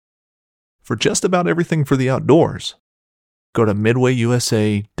for just about everything for the outdoors. Go to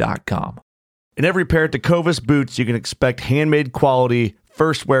MidwayUSA.com. In every pair of Tecovas boots, you can expect handmade quality,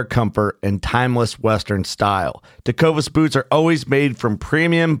 first wear comfort, and timeless Western style. Tecovas boots are always made from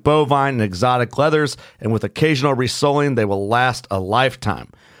premium bovine and exotic leathers, and with occasional resoling, they will last a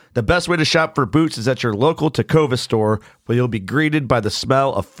lifetime. The best way to shop for boots is at your local Tecovas store, where you'll be greeted by the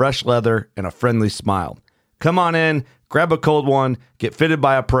smell of fresh leather and a friendly smile. Come on in, grab a cold one, get fitted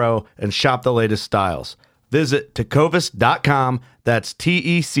by a pro, and shop the latest styles. Visit Tecovas.com, that's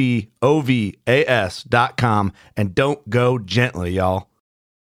Tecovas.com, and don't go gently, y'all.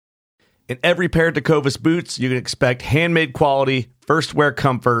 In every pair of Tecovas boots, you can expect handmade quality, first wear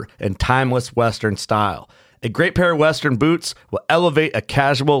comfort, and timeless Western style. A great pair of Western boots will elevate a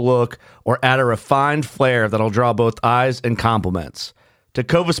casual look or add a refined flair that'll draw both eyes and compliments.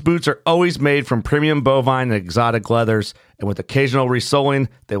 Tecovas boots are always made from premium bovine and exotic leathers, and with occasional resoling,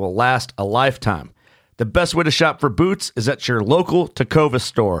 they will last a lifetime. The best way to shop for boots is at your local Tecovas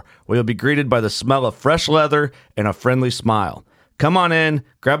store, where you'll be greeted by the smell of fresh leather and a friendly smile. Come on in,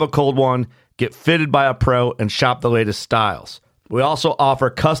 grab a cold one, get fitted by a pro, and shop the latest styles. We also offer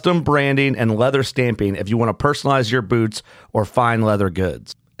custom branding and leather stamping if you want to personalize your boots or fine leather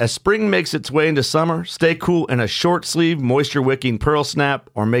goods. As spring makes its way into summer, stay cool in a short sleeve, moisture-wicking pearl snap,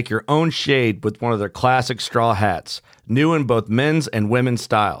 or make your own shade with one of their classic straw hats, new in both men's and women's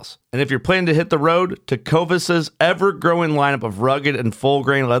styles. And if you're planning to hit the road, Tecovas' ever-growing lineup of rugged and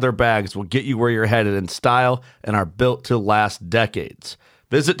full-grain leather bags will get you where you're headed in style and are built to last decades.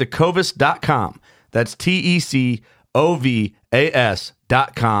 Visit Tecovas.com. That's Tecovas.com,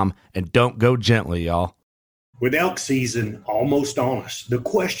 and don't go gently, y'all. With elk season almost on us, the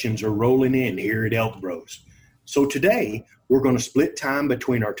questions are rolling in here at Elk Bros. So today, we're going to split time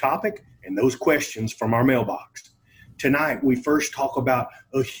between our topic and those questions from our mailbox. Tonight, we first talk about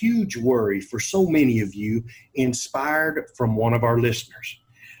a huge worry for so many of you, inspired from one of our listeners.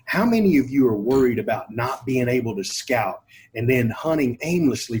 How many of you are worried about not being able to scout and then hunting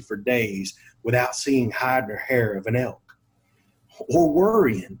aimlessly for days without seeing hide or hair of an elk? Or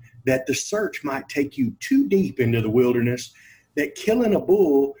worrying that the search might take you too deep into the wilderness, that killing a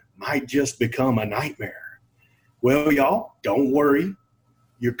bull might just become a nightmare? Well, y'all, don't worry.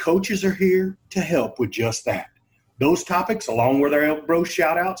 Your coaches are here to help with just that. Those topics, along with our Elk Bros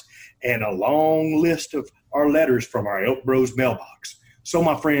shout-outs, and a long list of our letters from our Elk Bros mailbox. So,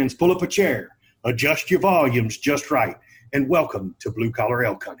 my friends, pull up a chair, adjust your volumes just right, and welcome to Blue Collar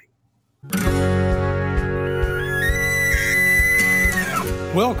Elk Hunting.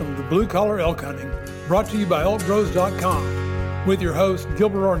 Welcome to Blue Collar Elk Hunting, brought to you by ElkBros.com, with your host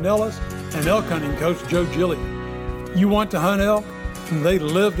Gilbert Ornelas and elk hunting coach Joe Gilly. You want to hunt elk, and they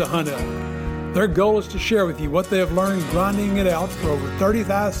live to hunt elk. Their goal is to share with you what they have learned grinding it out for over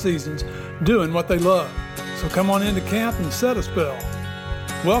 35 seasons, doing what they love. So come on into camp and set a spell.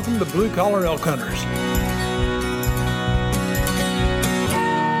 Welcome to Blue Collar Elk Hunters.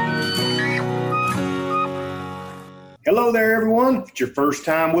 Hello there, everyone. If it's your first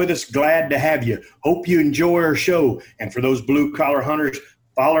time with us, glad to have you. Hope you enjoy our show. And for those blue collar hunters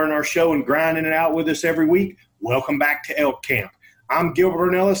following our show and grinding it out with us every week, welcome back to Elk Camp. I'm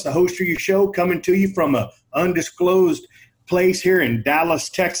Gilbert Ornelas, the host of your show, coming to you from an undisclosed place here in Dallas,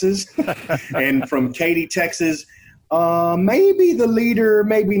 Texas, and from Katy, Texas. Maybe the leader,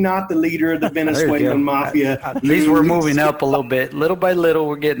 maybe not the leader of the Venezuelan mafia. At least we're moving up a little bit. Little by little,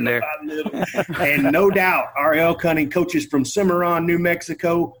 we're getting there. And no doubt, our elk hunting coaches from Cimarron, New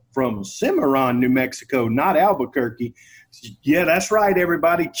Mexico, not Albuquerque. Yeah, that's right,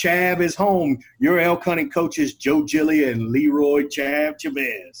 everybody. Chav is home. Your elk hunting coaches, Joe Gilly and Leroy Chav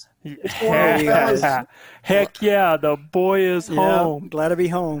Chavez. Heck yeah, the boy is home. Glad to be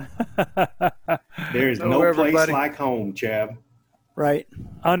home. There's no place like home, Chav. Right.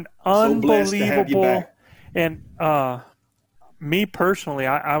 Unbelievable. And me personally,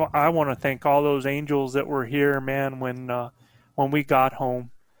 I want to thank all those angels that were here, man, when we got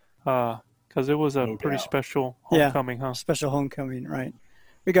home. Because it was a pretty special homecoming, huh? Special homecoming, right.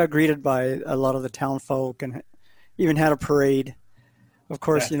 We got greeted by a lot of the town folk and even had a parade. Of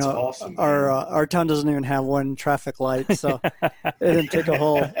course, That's awesome, our town doesn't even have one traffic light, so it didn't take a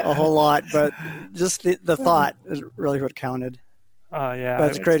whole lot. But just the thought is really what counted. Yeah, but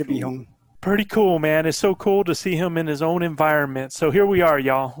it's great to be home. Pretty cool, man. It's so cool to see him in his own environment. So here we are,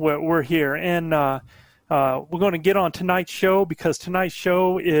 y'all. We're here, and we're going to get on tonight's show because tonight's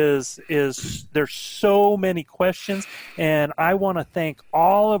show is there's so many questions, and I want to thank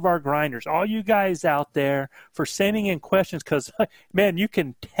all of our grinders, all you guys out there for sending in questions because, man, you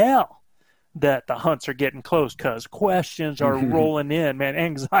can tell that the hunts are getting close because questions are rolling in, man.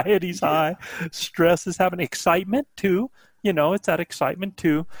 Anxiety's high, stress is having, excitement too. It's that excitement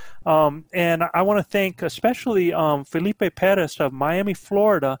too. And I want to thank especially Felipe Perez of Miami,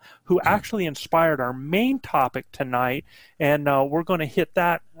 Florida, who actually inspired our main topic tonight. And we're going to hit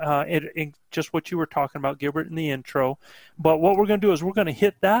that in just what you were talking about, Gilbert, in the intro. But what we're going to do is we're going to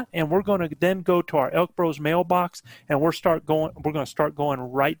hit that, and we're going to then go to our Elk Bros mailbox, and we're going to start going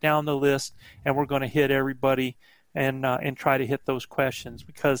right down the list, and we're going to hit everybody and try to hit those questions,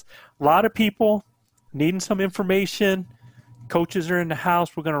 because a lot of people needing some information. Coaches are in the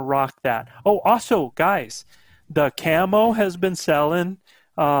house. We're going to rock that. Oh, also, guys, the camo has been selling.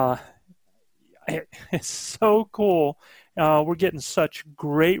 It's so cool. We're getting such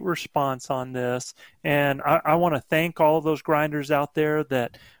great response on this. And I want to thank all of those grinders out there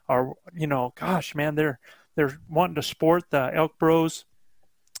that are, gosh, man, they're wanting to sport the Elk Bros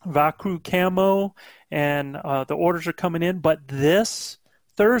Vacru camo, and the orders are coming in. But this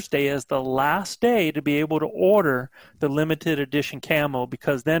Thursday is the last day to be able to order the limited edition camo,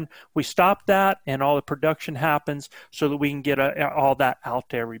 because then we stop that and all the production happens so that we can get all that out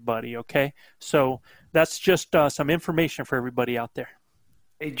to everybody. Okay, so that's just some information for everybody out there.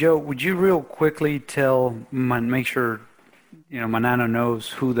 Hey Joe, would you real quickly make sure my nana knows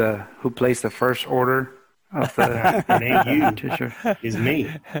who placed the first order of the It ain't you. t-shirt? It's me.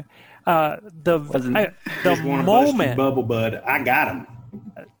 The Just wanna bust your moment. bubble, bud. I got him.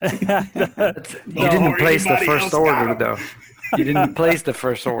 You didn't place the anybody first else order got 'em. though. You didn't place the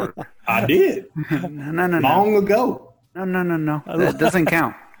first order. I did No. long ago. No. That doesn't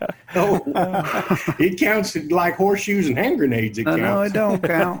count. Oh, it counts like horseshoes and hand grenades. It counts. No, it don't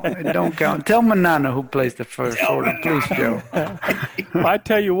count. It don't count. Tell Manana who placed the first order, please, Joe. I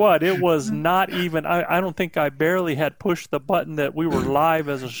tell you what, it was not even. I don't think I barely had pushed the button that we were live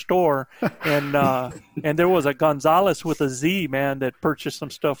as a store, and there was a Gonzalez with a Z, man, that purchased some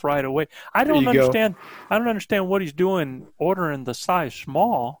stuff right away. I don't understand. I don't understand what he's doing ordering the size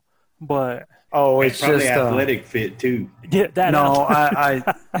small, but Oh, It's it's probably just athletic fit too. get that. no. out.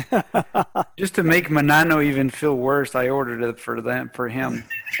 I just to make Manano even feel worse, I ordered it for him.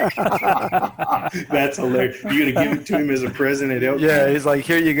 That's hilarious. You gonna give it to him as a present at Elk? Yeah, he's like,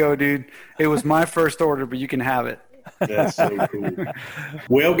 here you go, dude. It was my first order, but you can have it. That's so cool.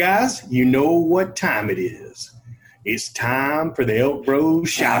 Well, guys, you know what time it is. It's time for the Elk Bros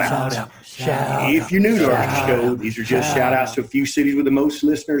shout-outs. If you're new to our show, these are just shout-outs to a few cities with the most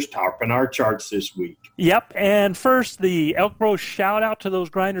listeners topping our charts this week. Yep, and first, the Elk Bros shout out to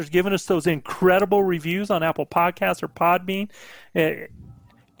those grinders giving us those incredible reviews on Apple Podcasts or Podbean.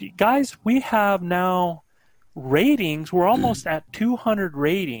 Guys, we have now ratings. We're almost at 200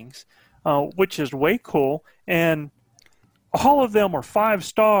 ratings, which is way cool. And all of them are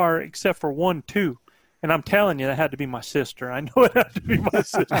 5-star except for 1, 2. And I'm telling you, that had to be my sister. I know it had to be my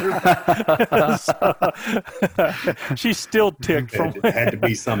sister. So, she's still ticked from It had to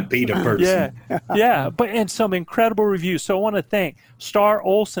be some PETA person. Yeah, and some incredible reviews. So I want to thank Star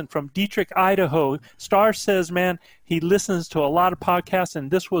Olson from Dietrich, Idaho. Star says, man, he listens to a lot of podcasts, and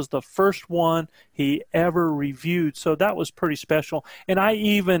this was the first one he ever reviewed. So that was pretty special. And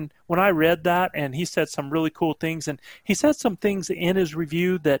when I read that, and he said some really cool things, and he said some things in his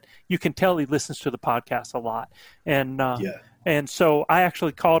review that you can tell he listens to the podcast a lot. And so I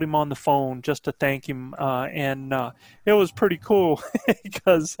actually called him on the phone just to thank him, and it was pretty cool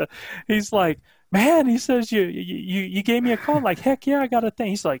because he's like, man, he says, you gave me a call. I'm like, heck yeah, I got a thing.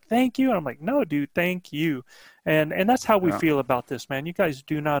 He's like, thank you. And I'm like, no, dude, thank you. And that's how we feel about this, man. You guys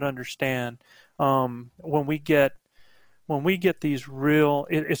do not understand when we get these real,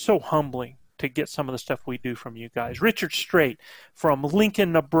 it's so humbling to get some of the stuff we do from you guys. Richard Strait from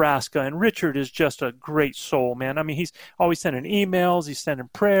Lincoln, Nebraska. And Richard is just a great soul, man. I mean, he's always sending emails. He's sending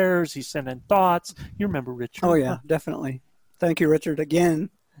prayers. He's sending thoughts. You remember Richard? Oh, yeah, definitely. Thank you, Richard,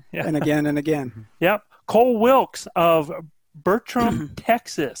 again and again and again. Yep. Cole Wilkes of Bertram,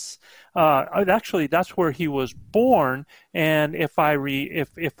 Texas. Actually, that's where he was born. And if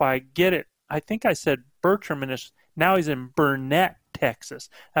I get it, I think I said Bertram, and now he's in Burnett, Texas.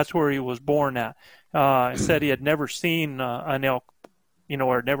 That's where he was born at. He said he had never seen an elk,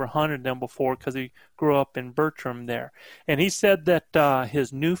 or never hunted them before because he grew up in Bertram there. And he said that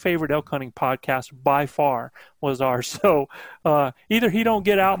his new favorite elk hunting podcast by far was ours. So either he don't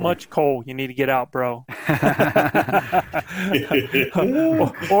get out much, Cole, you need to get out, bro.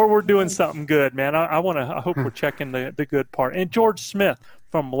 or we're doing something good, man. I hope we're checking the good part. And George Smith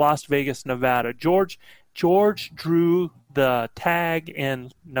from Las Vegas, Nevada. George drew the tag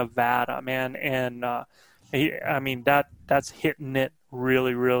in Nevada, man, and that's hitting it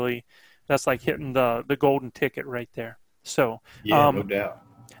really, really That's like hitting the golden ticket right there. So Yeah, no doubt.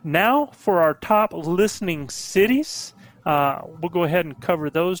 now for our top listening cities. We'll go ahead and cover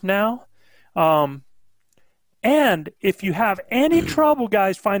those now. And if you have any trouble,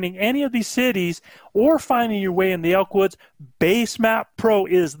 guys, finding any of these cities or finding your way in the Elkwoods, Basemap Pro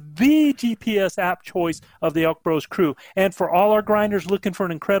is the GPS app choice of the Elk Bros crew. And for all our grinders looking for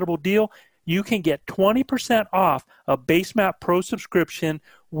an incredible deal, you can get 20% off a Basemap Pro subscription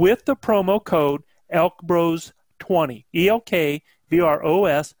with the promo code ELKBROS20,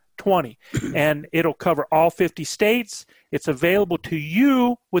 ELKBROS 20, and it'll cover all 50 states. It's available to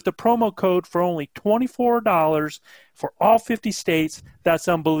you with the promo code for only $24 for all 50 states. That's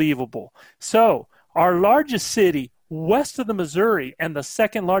unbelievable. So our largest city west of the Missouri and the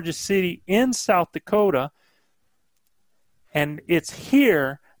second largest city in South Dakota, and it's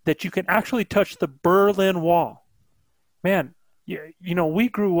here that you can actually touch the Berlin Wall. Man, you know, we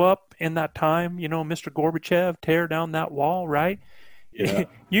grew up in that time, you know, Mr. Gorbachev tear down that wall, right? Yeah.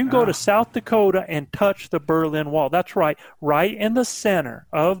 You can go to South Dakota and touch the Berlin Wall. That's right. Right in the center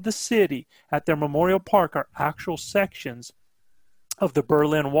of the city at their Memorial Park are actual sections of the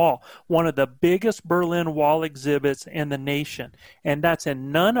Berlin Wall, one of the biggest Berlin Wall exhibits in the nation. And that's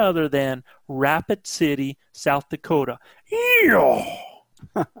in none other than Rapid City, South Dakota.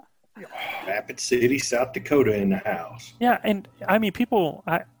 Rapid City, South Dakota in the house. Yeah, and I mean, people,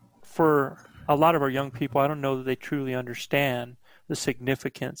 for a lot of our young people, I don't know that they truly understand the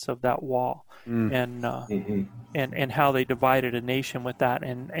significance of that wall and how they divided a nation with that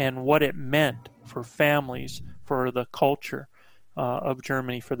and what it meant for families, for the culture of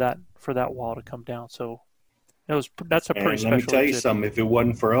Germany, for that wall to come down. So that's a pretty special. Let me tell you something. If it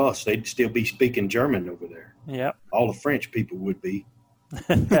wasn't for us, they'd still be speaking German over there. Yep. All the French people would be.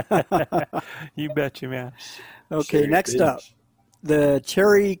 You betcha, man. Okay, Serious next business. up, the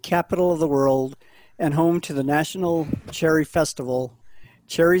cherry capital of the world and home to the National Cherry Festival.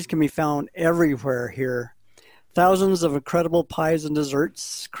 Cherries can be found everywhere here. Thousands of incredible pies and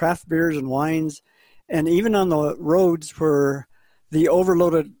desserts, craft beers and wines, and even on the roads where the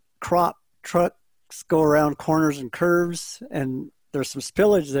overloaded crop trucks go around corners and curves, and there's some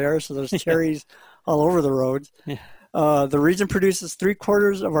spillage there, so there's cherries all over the roads. Yeah. The region produces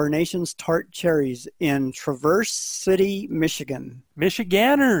 3/4 of our nation's tart cherries in Traverse City, Michigan.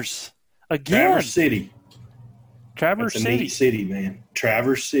 Michiganders. Again. Traverse City. Traverse That's a City. neat city, man.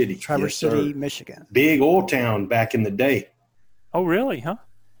 Traverse City. Traverse Yes, City, sir. Michigan. Big oil town back in the day. Oh, really, huh?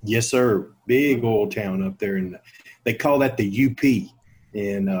 Yes, sir. Big oil town up there. They call that the UP.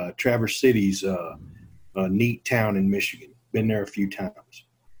 And Traverse City's a neat town in Michigan. Been there a few times.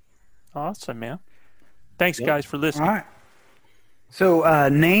 Awesome, man. Thanks, Yep. guys, for listening. All right. So,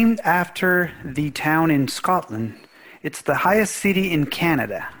 named after the town in Scotland, it's the highest city in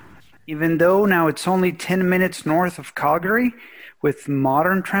Canada. Even though now it's only 10 minutes north of Calgary, with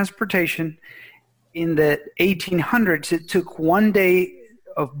modern transportation, in the 1800s, it took 1 day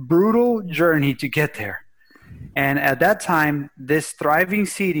of brutal journey to get there. And at that time, this thriving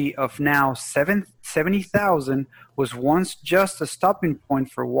city of now 70,000 was once just a stopping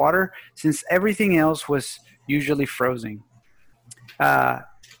point for water, since everything else was usually frozen.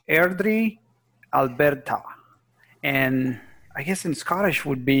 Airdrie, Alberta. And I guess in Scottish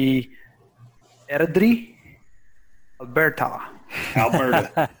would be Airdrie, Alberta.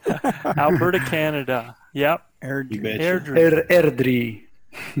 Alberta. Alberta, Canada. Yep. You betcha. Airdrie. Airdrie.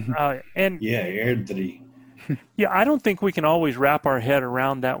 And Yeah, Airdrie. yeah, I don't think we can always wrap our head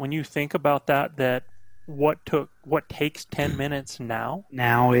around that. When you think about that what takes 10 minutes now?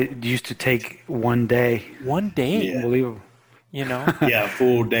 Now it used to take 1 day. 1 day, Yeah. Unbelievable. you know? Yeah, a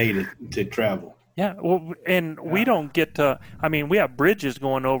full day to travel. Yeah, well, and we don't get to, I mean, we have bridges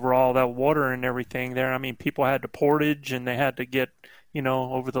going over all that water and everything there. I mean, people had to portage and they had to get, you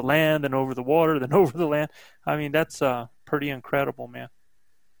know, over the land and over the water, then over the land. I mean, that's pretty incredible, man.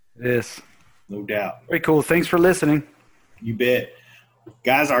 It is. No doubt. Very cool. Thanks for listening. You bet.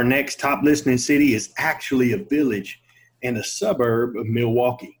 Guys, our next top listening city is actually a village and a suburb of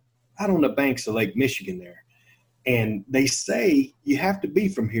Milwaukee, out on the banks of Lake Michigan there. And they say you have to be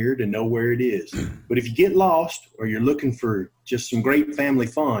from here to know where it is. But if you get lost or you're looking for just some great family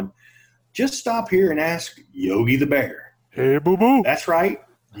fun, just stop here and ask Yogi the Bear. Hey, boo-boo. That's right.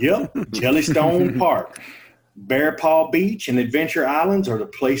 Yep, Jellystone Park. Bear Paw Beach and Adventure Islands are the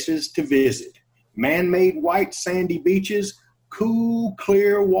places to visit. Man-made white sandy beaches, cool,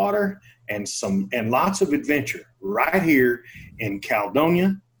 clear water, and lots of adventure right here in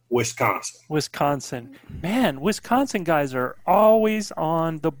Caledonia, Wisconsin. Man, Wisconsin guys are always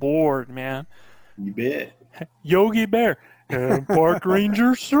on the board, man. You bet. Yogi Bear. Park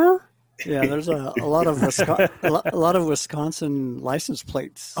ranger, sir? Yeah, there's a lot of a lot of Wisconsin license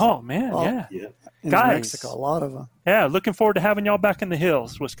plates. Oh man, yeah. In Guys. Mexico, a lot of them. Yeah, looking forward to having y'all back in the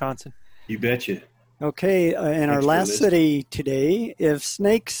hills, Wisconsin. You betcha. Okay, in our for last listening. city today, if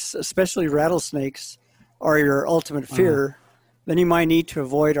snakes, especially rattlesnakes, are your ultimate fear, then you might need to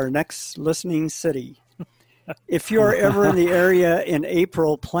avoid our next listening city. If you are ever in the area in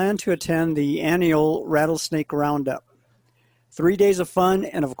April, plan to attend the annual Rattlesnake Roundup. 3 days of fun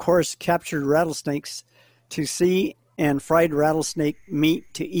and, of course, captured rattlesnakes to see and fried rattlesnake meat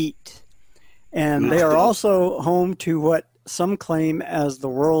to eat. And they are also home to what some claim as the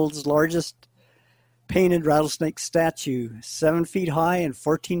world's largest painted rattlesnake statue, 7 feet high and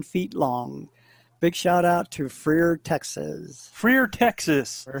 14 feet long. Big shout out to Freer, Texas. Freer,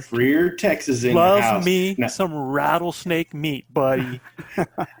 Texas. Freer, Texas in the house. Love me Now, some rattlesnake meat, buddy.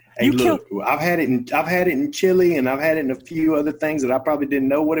 hey, You look, I've had it in chili, and I've had it in a few other things that I probably didn't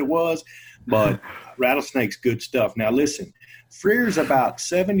know what it was, but rattlesnake's good stuff. Now listen, Freer's about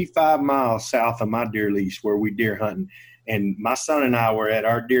 75 miles south of my deer lease where we deer hunting, and my son and I were at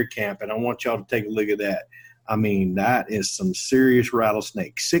our deer camp, and I want y'all to take a look at that. I mean, that is some serious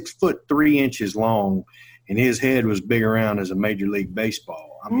rattlesnake, 6'3" long, and his head was big around as a Major League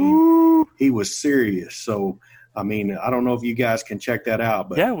Baseball. I mean, he was serious. So, I mean, I don't know if you guys can check that out,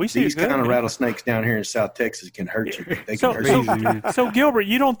 but Yeah, we see these it good, kind of man. rattlesnakes down here in South Texas can hurt you. They can hurt you. So Gilbert,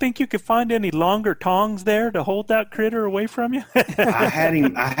 you don't think you could find any longer tongs there to hold that critter away from you? I had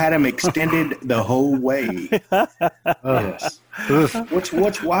him extended the whole way. Yes.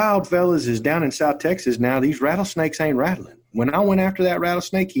 What's wild, fellas, is down in South Texas now, these rattlesnakes ain't rattling. When I went after that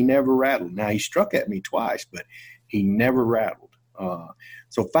rattlesnake, he never rattled. Now, he struck at me twice, but he never rattled.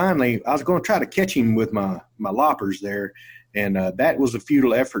 So finally, I was going to try to catch him with my loppers there, and that was a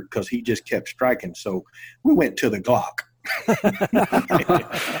futile effort because he just kept striking. So we went to the Glock.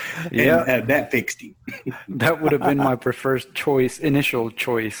 And that fixed him. That would have been my preferred choice, initial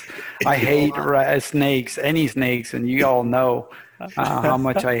choice. I hate snakes, any snakes, and you all know how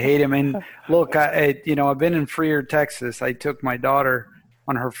much I hate them. And look, I've been in Freer, Texas. I took my daughter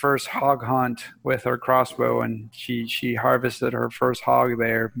on her first hog hunt with her crossbow, and she harvested her first hog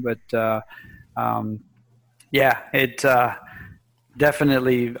there. But it's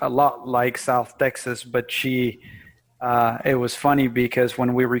definitely a lot like South Texas. But it was funny because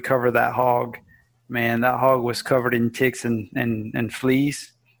when we recovered that hog, man, that hog was covered in ticks and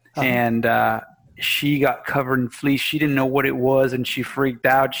fleas, and she got covered in fleas. She didn't know what it was, and she freaked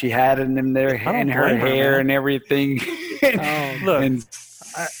out. She had it in there in her hair and everything. Look, And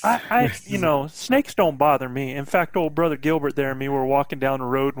snakes don't bother me. In fact, old brother Gilbert there and me were walking down the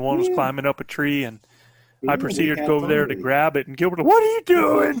road, and one was climbing up a tree, and I proceeded to go over there to grab it, and Gilbert, what are you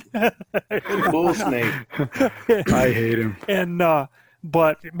doing? Bull snake. I hate him. And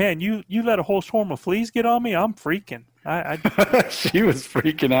but man, you let a whole swarm of fleas get on me, I'm freaking. She was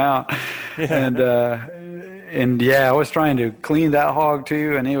freaking out. Yeah. And I was trying to clean that hog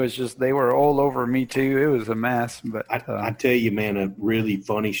too, and it was just, they were all over me too. It was a mess. But I tell you, man, a really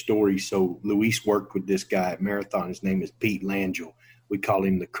funny story. So Luis worked with this guy at Marathon. His name is Pete Langell. We call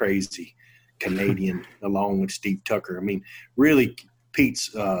him the crazy Canadian, along with Steve Tucker. I mean, really,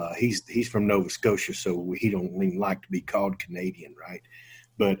 Pete's he's from Nova Scotia, so he don't even like to be called Canadian, right?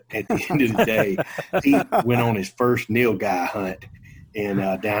 But at the end of the day, Pete went on his first nilgai hunt, and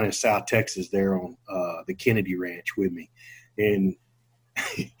down in South Texas, there on the Kennedy Ranch with me, and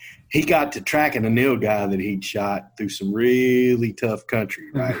he got to tracking a nilgai that he'd shot through some really tough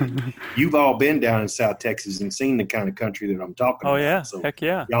country, right? You've all been down in South Texas and seen the kind of country that I'm talking about. Oh yeah, So heck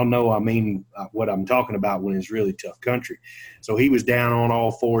yeah. y'all know, I mean, what I'm talking about when it's really tough country. So he was down on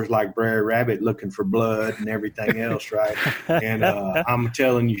all fours like Brer Rabbit looking for blood and everything else, right? And I'm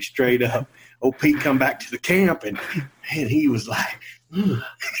telling you straight up, old Pete come back to the camp, and man, he was like,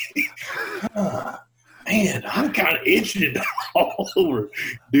 man, I'm kind of itching all over.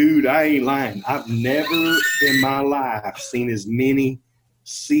 Dude, I ain't lying. I've never in my life seen as many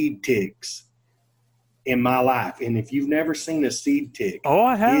seed ticks in my life. And if you've never seen a seed tick, Oh,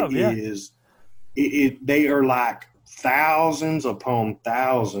 I have. Yeah. They are like thousands upon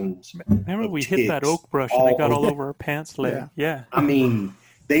thousands. Remember of we hit that ticks oak brush and they got all all over our pants leg. Yeah. I mean,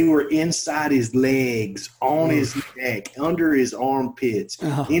 they were inside his legs, on his neck, under his armpits,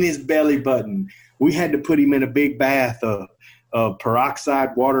 in his belly button. We had to put him in a big bath of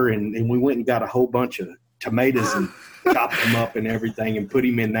peroxide water, and we went and got a whole bunch of tomatoes and chopped them up and everything and put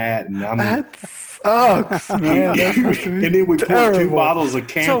him in that. And I mean, that sucks, man. and then we poured 2 bottles of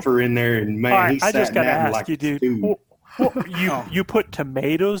camphor in there, and man, All right, he I sat just got to down ask like you, dude. a stew. Well, you put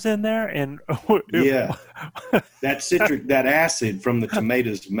tomatoes in there, and yeah, that acid from the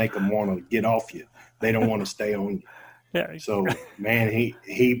tomatoes make them want to get off you. They don't want to stay on you. Yeah. So, man,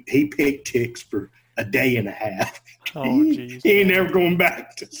 he picked ticks for a day and a half. Oh, geez. He ain't never going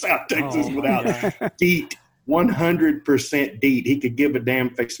back to South Texas without DEET. 100% DEET. He could give a damn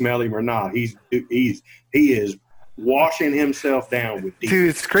if they smell him or not. He is washing himself down with DEET. Dude,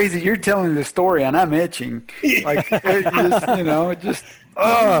 it's crazy. You're telling the story, and I'm itching. Like, it just,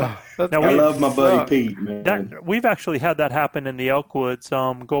 I love my buddy Pete, man. We've actually had that happen in the elk woods.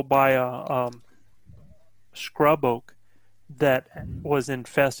 Go by a scrub oak that was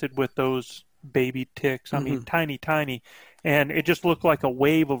infested with those baby ticks. I mean, tiny, and it just looked like a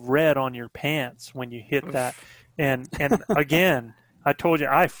wave of red on your pants when you hit that. And again, I told you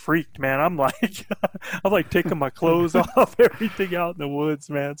I freaked, man. I'm like taking my clothes off, everything out in the woods,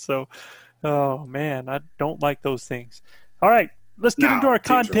 man. So, oh man, I don't like those things. All right, let's get into our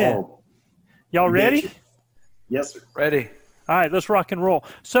content. Y'all ready? Yes, sir. Ready. All right, let's rock and roll.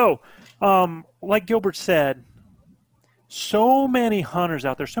 So, like Gilbert said, so many hunters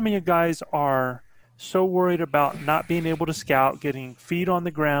out there, some of you guys are so worried about not being able to scout, getting feet on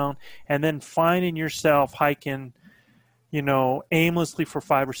the ground, and then finding yourself hiking, aimlessly for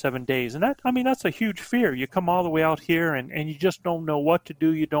 5 or 7 days. And that's a huge fear. You come all the way out here and you just don't know what to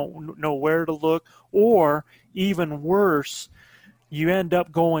do. You don't know where to look, or even worse, you end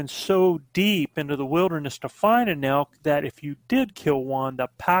up going so deep into the wilderness to find an elk that if you did kill one, the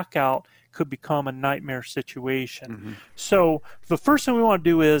pack out could become a nightmare situation. Mm-hmm. So the first thing we want to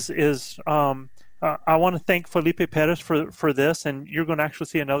do is I want to thank Felipe Perez for this, and you're going to actually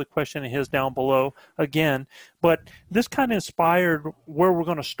see another question of his down below again. But this kind of inspired where we're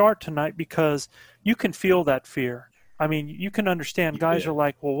going to start tonight, because you can feel that fear. I mean, you can understand guys are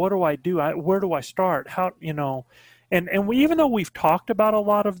like, well, what do I do? Where do I start? How, and even though we've talked about a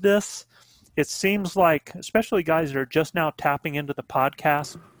lot of this, it seems like, especially guys that are just now tapping into the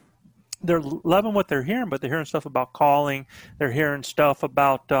podcast, they're loving what they're hearing, but they're hearing stuff about calling. They're hearing stuff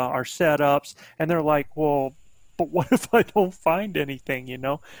about our setups, and they're like, well, but what if I don't find anything,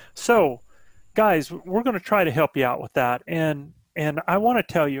 So, guys, we're going to try to help you out with that. And I want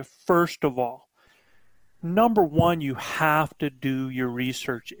to tell you, first of all, number one, you have to do your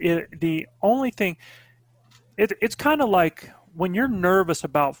research. The only thing, it's kind of like when you're nervous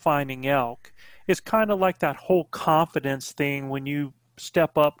about finding elk, it's kind of like that whole confidence thing when you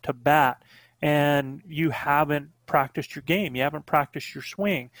step up to bat and you haven't practiced your game, you haven't practiced your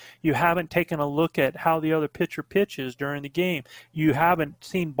swing, you haven't taken a look at how the other pitcher pitches during the game, you haven't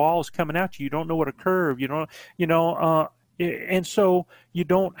seen balls coming at you, you don't know what a curve, and so you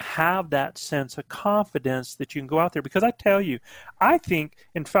don't have that sense of confidence that you can go out there. Because I tell you, I think,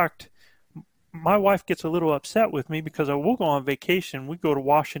 in fact, my wife gets a little upset with me because we'll go on vacation. We go to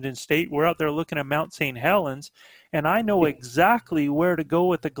Washington State. We're out there looking at Mount St. Helens, and I know exactly where to go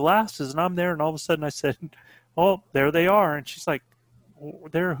with the glasses. And I'm there, and all of a sudden I said, oh, there they are. And she's like,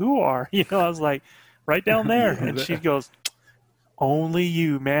 there who are? I was like, right down there. And she goes, only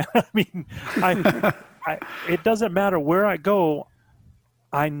you, man. I mean, it doesn't matter where I go.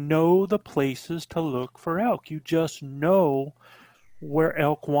 I know the places to look for elk. You just know where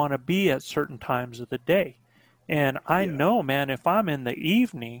elk want to be at certain times of the day. And I know, man, if I'm in the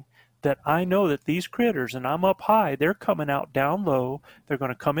evening, that I know that these critters, and I'm up high, they're coming out down low, they're going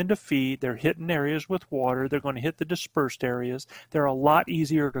to come into feed, they're hitting areas with water, they're going to hit the dispersed areas. They're a lot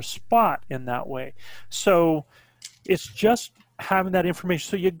easier to spot in that way. So it's just having that information.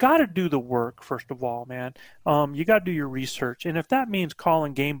 So you got to do the work, first of all, man. You got to do your research. And if that means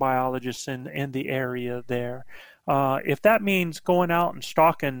calling game biologists in the area there, if that means going out and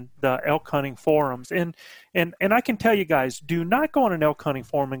stalking the elk hunting forums, and I can tell you guys, do not go on an elk hunting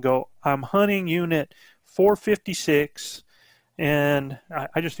forum and go, I'm hunting unit 456, and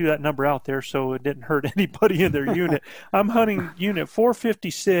I just threw that number out there so it didn't hurt anybody in their unit. I'm hunting unit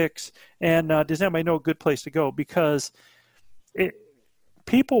 456, and does anybody know a good place to go? Because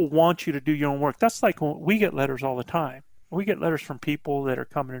people want you to do your own work. That's like when we get letters all the time. We get letters from people that are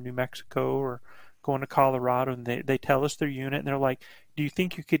coming to New Mexico or going to Colorado, and they tell us their unit, and they're like, do you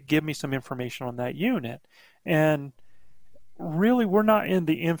think you could give me some information on that unit? And really, we're not in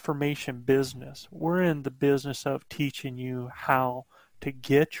the information business. We're in the business of teaching you how to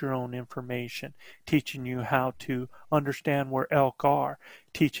get your own information, teaching you how to understand where elk are,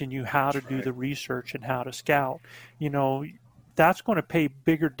 teaching you how to do the research and how to scout. That's going to pay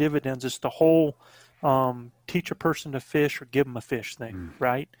bigger dividends. It's the whole teach a person to fish or give them a fish thing,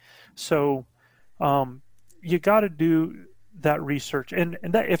 right? So you got to do that research, and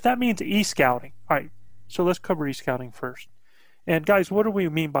that, if that means e-scouting, all right, So let's cover e-scouting first. And guys, what do we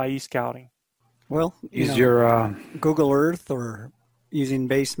mean by e-scouting? Well, Use your Google Earth or using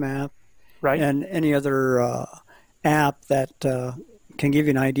Basemap, right? And any other app that can give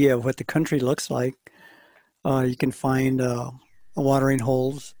you an idea of what the country looks like. You can find watering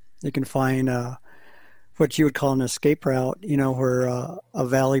holes. You can find what you would call an escape route, where a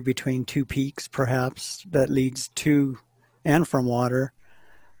valley between two peaks, perhaps, that leads to and from water.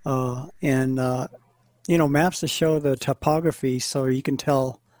 Maps to show the topography so you can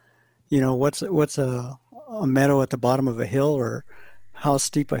tell, what's a meadow at the bottom of a hill or how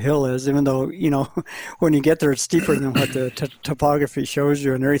steep a hill is, even though, when you get there, it's steeper than what the topography shows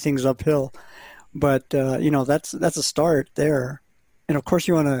you and everything's uphill. But, that's a start there. And of course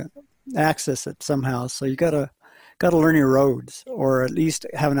you want to access it somehow. So you gotta learn your roads, or at least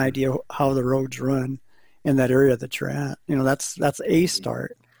have an idea how the roads run in that area that you're at. That's a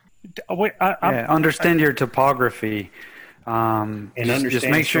start. Wait, understand your topography. And understand just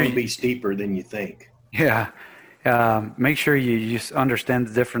make sure it's going to be steeper than you think. Yeah. Make sure you just understand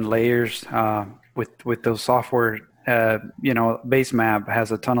the different layers with those software. Basemap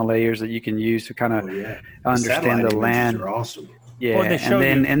has a ton of layers that you can use to kind of understand the land. Are awesome. Yeah, well,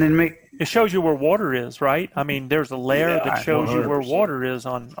 it shows you where water is, right? I mean, there's a layer that shows 100%. You where water is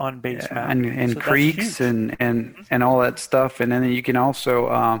on Basemap, and so creeks and all that stuff. And then you can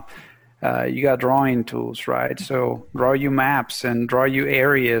also you got drawing tools, right? So draw you maps and draw you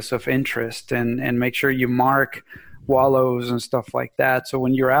areas of interest, and make sure you mark wallows and stuff like that. So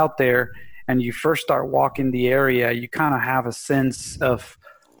when you're out there and you first start walking the area, you kind of have a sense of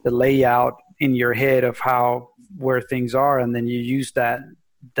the layout in your head of where things are, and then you use that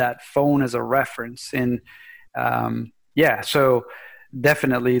phone as a reference. And so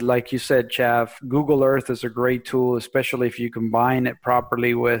definitely, like you said, Chav, Google Earth is a great tool, especially if you combine it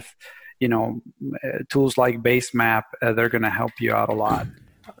properly with tools like Basemap. They're going to help you out a lot.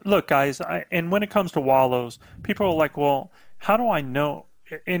 Look, guys, and when it comes to wallows, people are like, well, how do I know?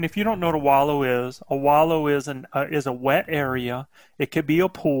 And if you don't know what a wallow is a wet area. It could be a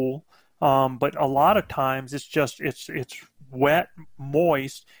pool. But a lot of times it's wet,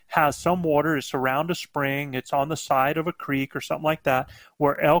 moist, has some water, it's around a spring, it's on the side of a creek or something like that,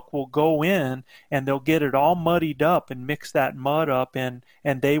 where elk will go in and they'll get it all muddied up and mix that mud up, and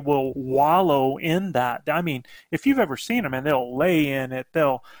they will wallow in that. I mean, if you've ever seen them, and they'll lay in it,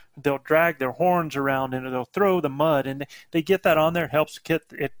 they'll drag their horns around in it, they'll throw the mud, and they get that on there. It helps get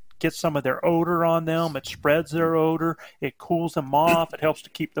some of their odor on them. It spreads their odor. It cools them off. It helps to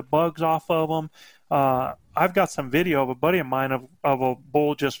keep the bugs off of them. I've got some video of a buddy of mine of a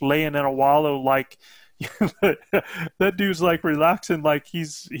bull just laying in a wallow, like that dude's like relaxing, like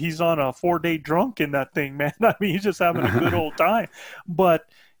he's on a 4-day drunk in that thing, man. I mean, he's just having a good old time. But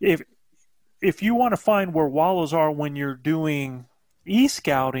if you want to find where wallows are when you're doing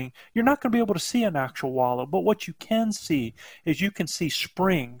e-scouting, you're not going to be able to see an actual wallow, but what you can see is you can see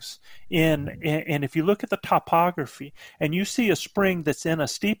springs and if you look at the topography and you see a spring that's in a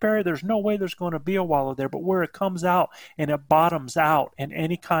steep area, there's no way there's going to be a wallow there. But where it comes out and it bottoms out in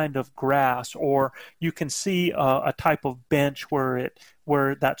any kind of grass, or you can see a type of bench where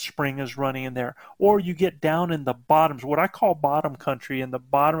that spring is running in there, or you get down in the bottoms, what I call bottom country, in the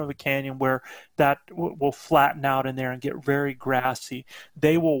bottom of a canyon, where that will flatten out in there and get very grassy.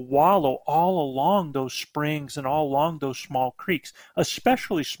 They will wallow all along those springs and all along those small creeks,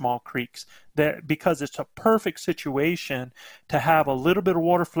 especially small creeks, because it's a perfect situation to have a little bit of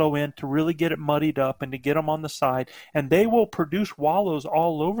water flow in to really get it muddied up and to get them on the side, and they will produce wallows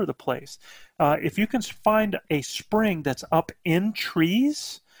all over the place. If you can find a spring that's up in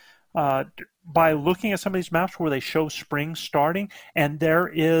trees, by looking at some of these maps where they show springs starting, and there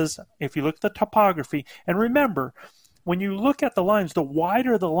is, if you look at the topography, and remember, when you look at the lines, the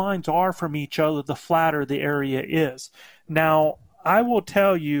wider the lines are from each other, the flatter the area is. Now, I will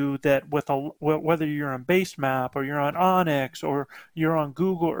tell you that whether you're on Basemap or you're on Onyx or you're on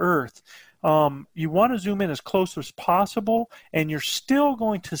Google Earth, you want to zoom in as close as possible, and you're still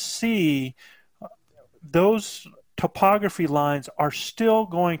going to see those topography lines are still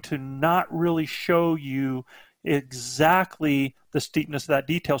going to not really show you exactly the steepness of that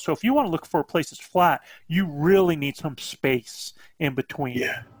detail. So if you want to look for a place that's flat, you really need some space in between.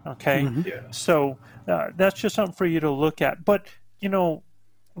 Yeah. Okay? Mm-hmm. Yeah. So that's just something for you to look at. But,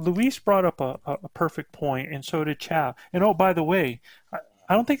 Luis brought up a perfect point, and so did Chav. And, oh, by the way,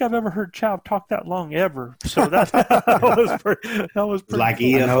 I don't think I've ever heard Chav talk that long ever. So that was pretty like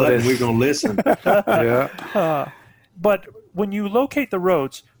cool. EF, we're going to listen. Yeah. But when you locate the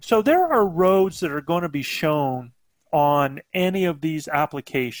roads, so there are roads that are going to be shown on any of these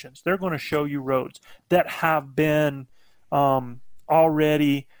applications. They're going to show you roads that have been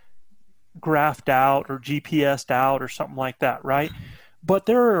already graphed out or GPSed out or something like that, right? But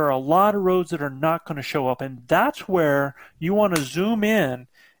there are a lot of roads that are not going to show up, and that's where you want to zoom in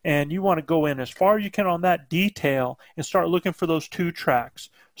and you want to go in as far as you can on that detail and start looking for those 2 tracks.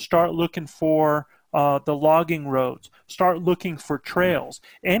 Start looking for the logging roads. Start looking for trails.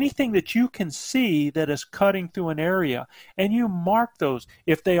 Anything that you can see that is cutting through an area, and you mark those.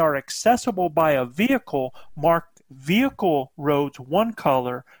 If they are accessible by a vehicle, mark vehicle roads one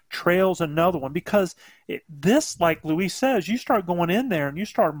color, trails another one, because this, like Luis says, you start going in there and you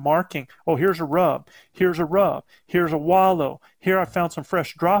start marking, oh, here's a rub, here's a wallow, here I found some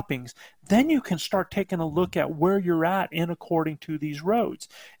fresh droppings. Then you can start taking a look at where you're at in according to these roads.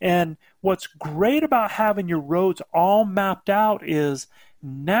 And what's great about having your roads all mapped out is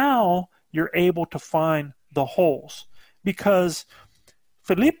now you're able to find the holes, because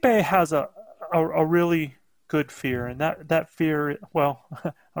Felipe has a really good fear, and that fear, well, I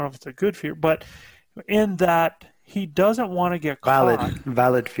don't know if it's a good fear, but in that he doesn't want to get caught.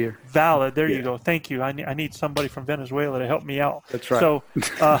 Valid fear. Valid. There you go. Thank you. I need somebody from Venezuela to help me out. That's right. So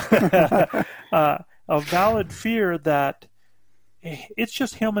a valid fear that it's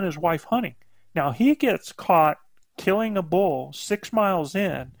just him and his wife hunting. Now he gets caught killing a bull 6 miles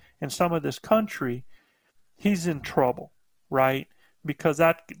in some of this country, he's in trouble, right? Because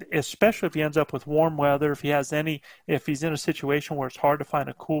that, especially if he ends up with warm weather, if he's in a situation where it's hard to find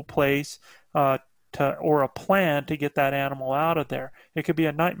a cool place or a plan to get that animal out of there, it could be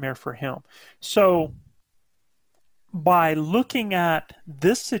a nightmare for him. So by looking at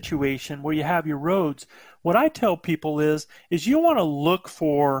this situation where you have your roads, what I tell people is you want to look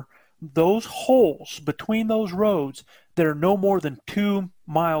for those holes between those roads that are no more than 2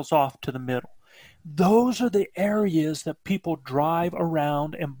 miles off to the middle. Those are the areas that people drive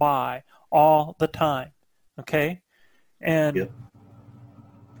around and by all the time, okay? And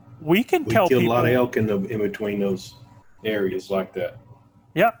we can tell people... We kill a lot of elk in between those areas like that.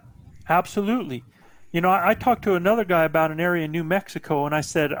 Yep, absolutely. You know, I talked to another guy about an area in New Mexico, and I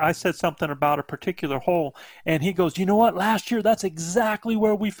said something about a particular hole, and he goes, you know what, last year that's exactly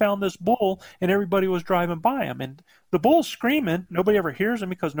where we found this bull, and everybody was driving by him. And the bull's screaming. Nobody ever hears him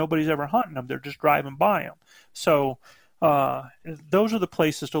because nobody's ever hunting him. They're just driving by him. So those are the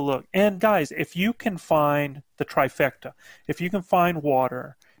places to look. And guys, if you can find the trifecta, if you can find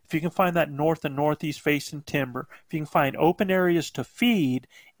water, if you can find that north and northeast facing timber, if you can find open areas to feed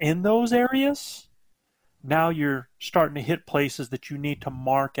in those areas, now you're starting to hit places that you need to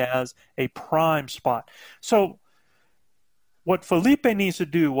mark as a prime spot. So what Felipe needs to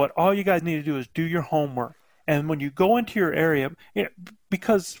do, what all you guys need to do is do your homework. And when you go into your area,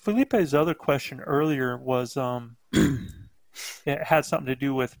 because Felipe's other question earlier was, it had something to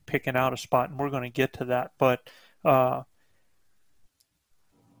do with picking out a spot, and we're going to get to that. But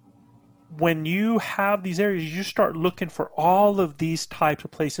when you have these areas, you start looking for all of these types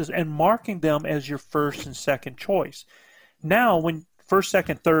of places and marking them as your first and second choice. Now, when first,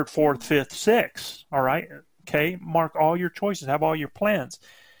 second, third, fourth, fifth, sixth, all right, okay, mark all your choices, have all your plans.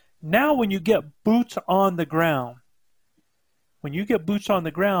 Now, when you get boots on the ground,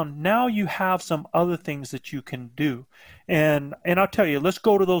 now you have some other things that you can do. And I'll tell you, let's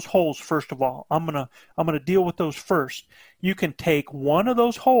go to those holes first of all. I'm gonna deal with those first. You can take one of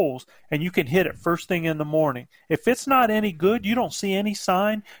those holes and you can hit it first thing in the morning. If it's not any good, you don't see any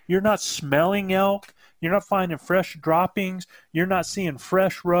sign, you're not smelling elk, you're not finding fresh droppings, you're not seeing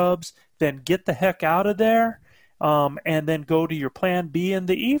fresh rubs, then get the heck out of there, and then go to your plan B in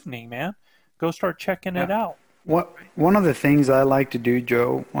the evening, man. Go start checking it out. One of the things I like to do,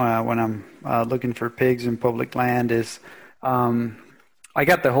 Joe, when I'm looking for pigs in public land is I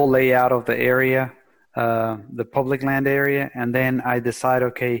got the whole layout of the area, the public land area, and then I decide,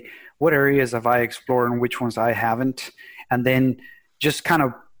 okay, what areas have I explored and which ones I haven't, and then just kind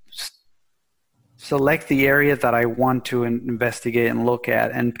of select the area that I want to investigate and look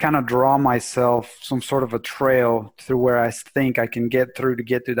at, and kind of draw myself some sort of a trail through where I think I can get through to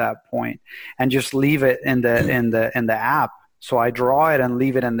get to that point, and just leave it in the app. So I draw it and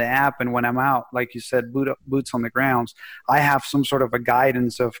leave it in the app, and when I'm out, like you said, boots on the grounds, I have some sort of a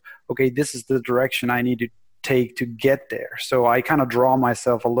guidance of, okay, this is the direction I need to take to get there. So I kind of draw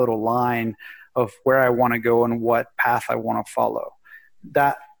myself a little line of where I want to go and what path I want to follow.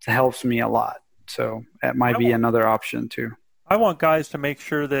 That helps me a lot. So that might be another option too. I want guys to make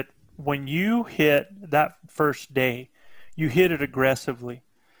sure that when you hit that first day, you hit it aggressively.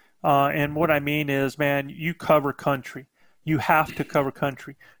 And what I mean is, man, you cover country. You have to cover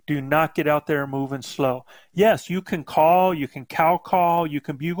country. Do not get out there moving slow. Yes, you can call, you can cow call, you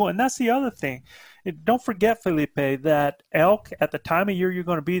can bugle, and that's the other thing. Don't forget, Felipe, that elk at the time of year you're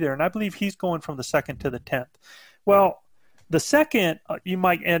going to be there, and I believe he's going from the 2nd to the 10th. Well, the 2nd, you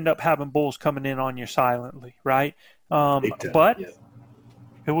might end up having bulls coming in on you silently, right? But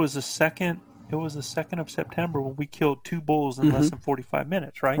it was the 2nd. It was the 2nd of September when we killed 2 bulls in less than 45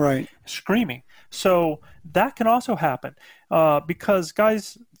 minutes, right? Right. Screaming. So that can also happen because,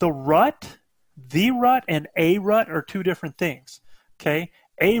 guys, the rut and a rut are 2 different things, okay?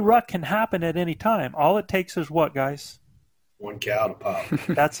 A rut can happen at any time. All it takes is what, guys? 1 cow to pop.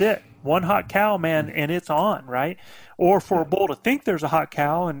 That's it. 1 hot cow, man, and it's on, right? Or for a bull to think there's a hot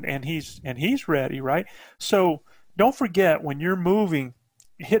cow and he's ready, right? So don't forget, when you're moving,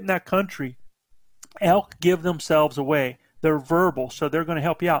 hitting that country, elk give themselves away. They're verbal, so they're going to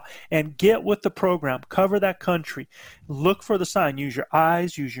help you out. And get with the program. Cover that country. Look for the sign. Use your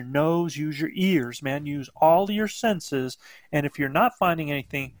eyes, use your nose, use your ears, man. Use all your senses. And if you're not finding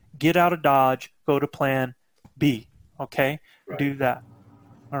anything, get out of Dodge. Go to plan B. Okay? Right. Do that.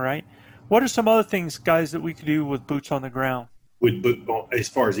 All right? What are some other things, guys, that we could do with boots on the ground? With as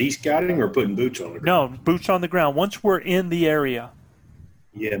far as e-scouting or putting boots on the ground? No, boots on the ground. Once we're in the area.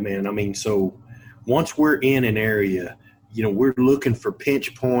 Yeah, man. I mean, so once we're in an area, you know, we're looking for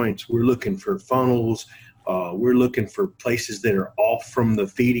pinch points. We're looking for funnels. We're looking for places that are off from the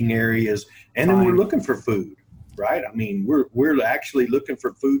feeding areas. And then we're looking for food, right? I mean, we're actually looking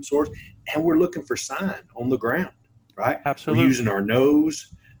for food source, and we're looking for sign on the ground, right? Absolutely. We're using our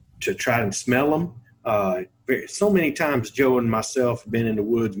nose to try and smell them. So many times Joe and myself have been in the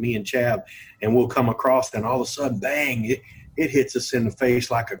woods, me and Chav, and we'll come across, and all of a sudden, bang, it hits us in the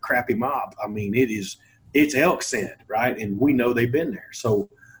face like a crappy mop. I mean, it's elk scent, right? And we know they've been there. So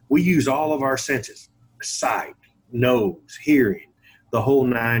we use all of our senses, sight, nose, hearing, the whole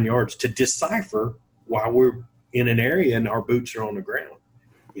 9 yards to decipher while we're in an area and our boots are on the ground,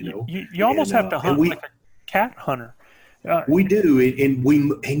 you know. You almost have to hunt like a cat hunter. We do.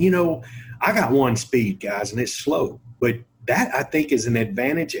 And, you know, I got 1 speed, guys, and it's slow. But that, I think, is an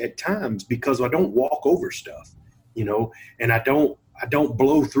advantage at times because I don't walk over stuff, you know, and I don't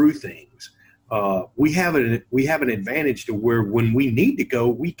blow through things. We have an advantage to where when we need to go,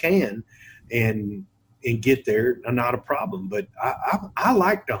 we can and get there, not a problem. But I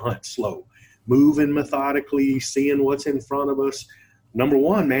like to hunt slow, moving methodically, seeing what's in front of us. Number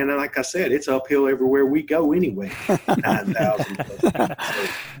one, man, and like I said, it's uphill everywhere we go anyway. 9,000.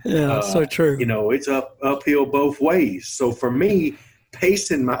 So true. You know, it's uphill both ways. So for me,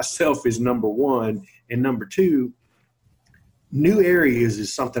 pacing myself is number one, and number two, new areas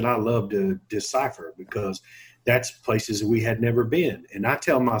is something I love to decipher because that's places we had never been. And I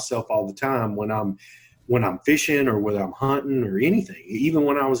tell myself all the time when I'm fishing or whether I'm hunting or anything, even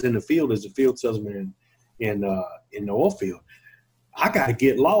when I was in the field as a field salesman in the oil field, I got to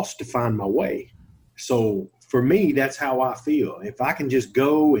get lost to find my way. So for me, that's how I feel. If I can just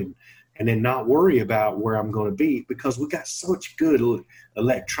go and then not worry about where I'm going to be, because we got such good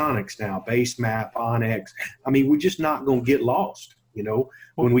electronics now, Base Map, Onyx. I mean, we're just not going to get lost, you know,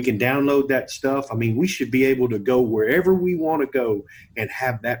 when we can download that stuff. I mean, we should be able to go wherever we want to go and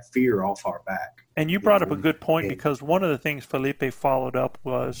have that fear off our back. And you brought up a good point, because one of the things Felipe followed up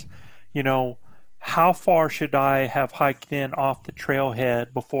was, you know, how far should I have hiked in off the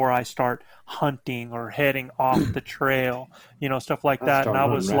trailhead before I start hunting or heading off the trail, you know, stuff like that. And I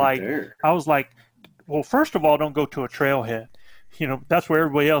was like, well, first of all, don't go to a trailhead. You know, that's where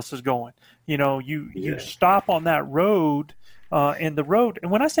everybody else is going. You know, you stop on that road, and the road,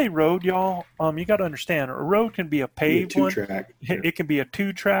 and when I say road, y'all, you got to understand, a road can be a paved one. It can be a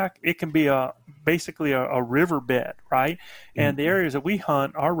 2-track. It can be basically a riverbed, right? And the areas that we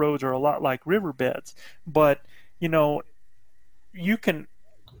hunt, our roads are a lot like riverbeds. But, you know, you can,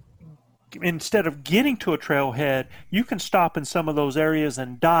 instead of getting to a trailhead, you can stop in some of those areas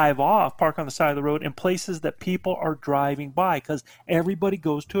and dive off, park on the side of the road in places that people are driving by, because everybody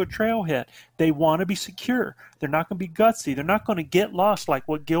goes to a trailhead. They want to be secure. They're not going to be gutsy. They're not going to get lost, like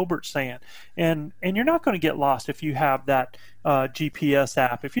what Gilbert's saying. And you're not going to get lost if you have that GPS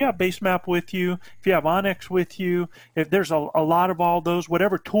app. If you have Base Map with you, if you have Onyx with you, if there's a lot of all those,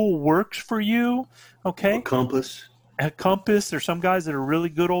 whatever tool works for you, okay? A compass. There's some guys that are really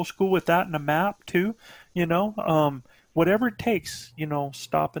good old school with that, and a map too, you know. Whatever it takes, you know,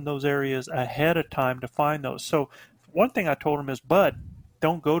 stop in those areas ahead of time to find those. So one thing I told him is, Bud,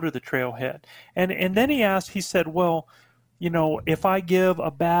 don't go to the trailhead. And then he said, well, you know, if I give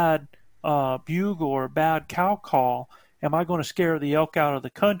a bad bugle or a bad cow call, am I going to scare the elk out of the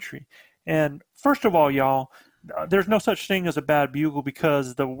country? And first of all, y'all, there's no such thing as a bad bugle,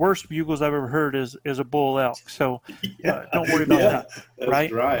 because the worst bugles I've ever heard is a bull elk. So don't worry about that.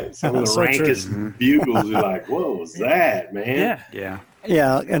 That's right. Some of the So true. rankest bugles are like, what was that, man? Yeah.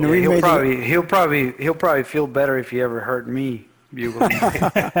 Yeah, and we he'll made probably feel better if he ever heard me bugle.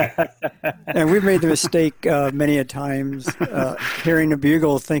 and we've made the mistake many a times hearing a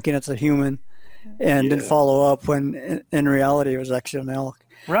bugle thinking it's a human, and then follow up when in reality it was actually an elk.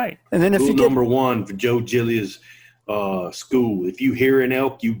 Right. And then if Rule you get number one for Joe Gillia's school: if you hear an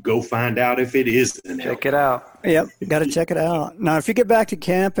elk, you go find out if it is an elk. Check it out. Yep, got to check it out. Now, if you get back to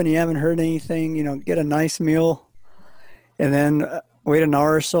camp and you haven't heard anything, get a nice meal, and then wait an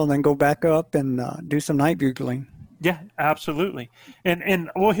hour or so, and then go back up and do some night bugling. Yeah, absolutely.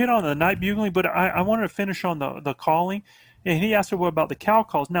 And we'll hit on the night bugling, but I wanted to finish on the calling. And he asked me, what about the cow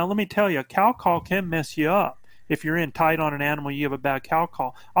calls? Now, let me tell you, a cow call can mess you up. If you're in tight on an animal, you have a bad cow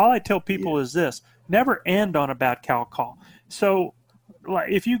call. All I tell people is this: never end on a bad cow call. So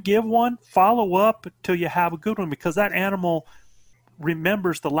if you give one, follow up till you have a good one, because that animal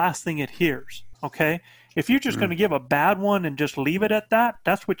remembers the last thing it hears, okay? If you're just going to give a bad one and just leave it at that,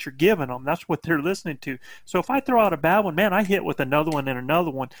 that's what you're giving them. That's what they're listening to. So if I throw out a bad one, man, I hit with another one and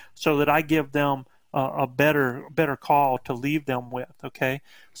another one so that I give them a better call to leave them with, okay?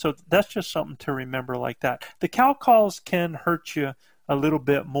 So that's just something to remember like that. The cow calls can hurt you a little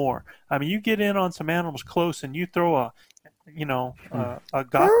bit more. I mean, you get in on some animals close and you throw a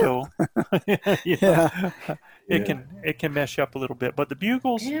gato, it can mess you up a little bit. But the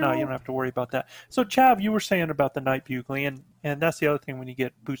bugles, no, you don't have to worry about that. So, Chav, you were saying about the night bugling, and that's the other thing when you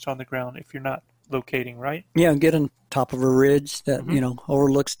get boots on the ground, if you're not locating, right? Yeah, get on top of a ridge that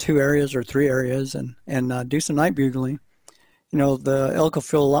overlooks 2 areas or 3 areas, and do some night bugling. The elk will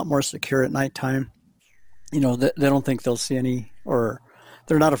feel a lot more secure at nighttime. They don't think they'll see any, or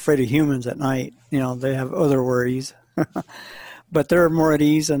they're not afraid of humans at night. They have other worries, but they're more at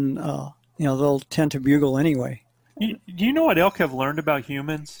ease, and they'll tend to bugle anyway. Do you know what elk have learned about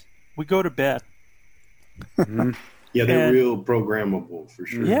humans? We go to bed. Mm-hmm. Yeah, they're real programmable for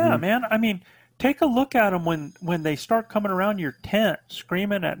sure. Yeah, man. I mean, take a look at them when they start coming around your tent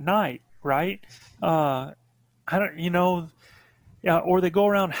screaming at night, right? Or they go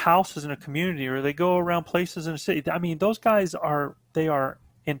around houses in a community, or they go around places in a city. I mean, those guys are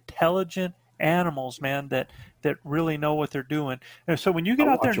intelligent animals, man, that really know what they're doing. And so when you get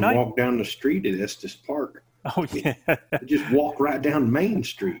out there at night, walk down the street at Estes Park. Oh yeah, they just walk right down Main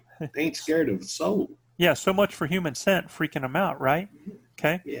Street. They ain't scared of a soul. Yeah, so much for human scent freaking them out, right?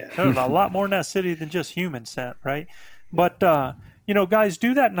 Okay. Yeah. There's a lot more in that city than just human scent, right? But guys,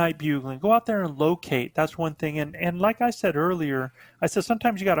 do that night bugling. Go out there and locate. That's one thing. And like I said earlier, I said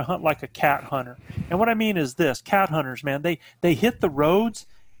sometimes you got to hunt like a cat hunter. And what I mean is this: cat hunters, man, they hit the roads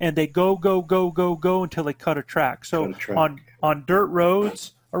and they go until they cut a track. So on dirt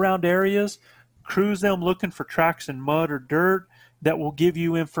roads around areas, cruise them looking for tracks in mud or dirt that will give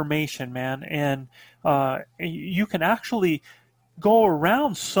you information, man. And you can actually go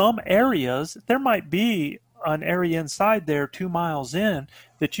around some areas. There might be an area inside there 2 miles in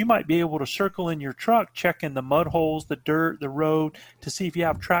that you might be able to circle in your truck, checking the mud holes, the dirt, the road, to see if you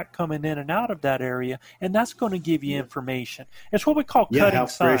have track coming in and out of that area, and that's going to give you information. It's what we call cutting how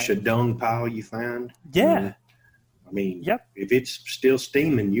sign. fresh a dung pile you find. Yeah. I mean, if it's still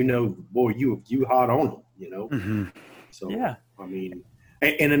steaming, boy, you hot on it, Mm-hmm. So, yeah. I mean,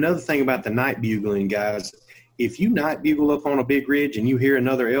 and another thing about the night bugling, guys, if you night bugle up on a big ridge and you hear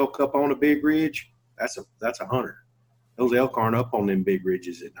another elk up on a big ridge, that's a hunter. Those elk aren't up on them big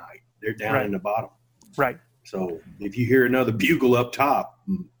ridges at night. They're down in the bottom. Right. So if you hear another bugle up top,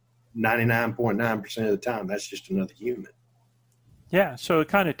 99.9% of the time, that's just another human. Yeah, so it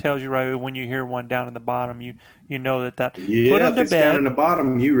kind of tells you right when you hear one down in the bottom, you know that. Yeah, put them if to it's bed. down in the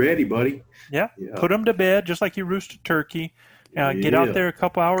bottom, you ready, buddy. Yeah, put them to bed just like you roost a turkey. Get out there a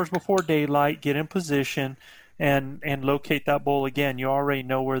couple hours before daylight, get in position, and locate that bull again. You already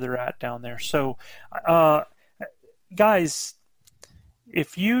know where they're at down there. So, guys,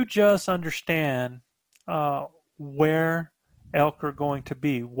 if you just understand where elk are going to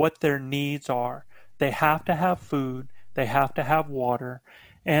be, what their needs are, they have to have food. They have to have water.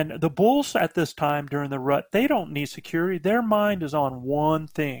 And the bulls at this time during the rut, they don't need security. Their mind is on one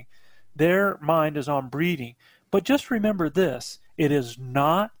thing. Their mind is on breeding. But just remember this, it is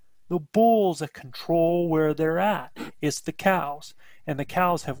not the bulls that control where they're at. It's the cows. And the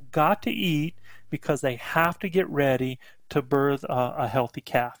cows have got to eat because they have to get ready to birth a healthy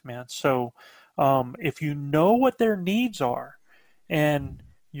calf, man. So if you know what their needs are and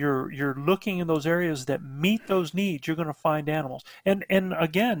you're looking in those areas that meet those needs, you're going to find animals. And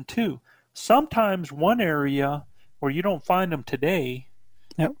again, too, sometimes one area where you don't find them today,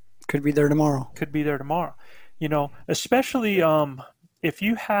 Yep, could be there tomorrow. could be there tomorrow. Especially if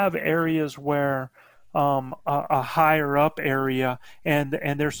you have areas where a higher up area and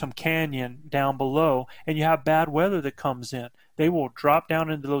there's some canyon down below, and you have bad weather that comes in, they will drop down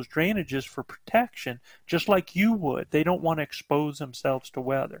into those drainages for protection, just like you would. They don't want to expose themselves to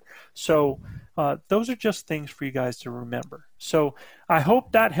weather. So those are just things for you guys to remember. So I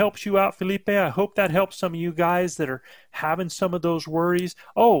hope that helps you out, Felipe. I hope that helps some of you guys that are having some of those worries.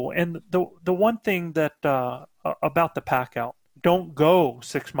 Oh, and the one thing that about the pack out, don't go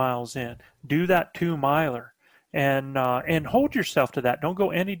 6 miles in. Do that 2-miler, and hold yourself to that. Don't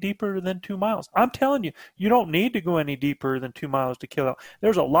go any deeper than 2 miles. I'm telling you, you don't need to go any deeper than 2 miles to kill elk.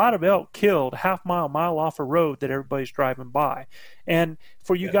 There's a lot of elk killed mile off a road that everybody's driving by. And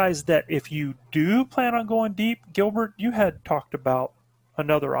for you guys that if you do plan on going deep, Gilbert, you had talked about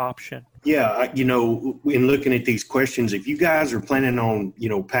another option. Yeah, in looking at these questions, if you guys are planning on,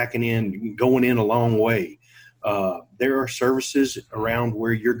 packing in, going in a long way, there are services around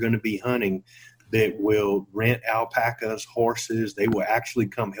where you're going to be hunting that will rent alpacas, horses. They will actually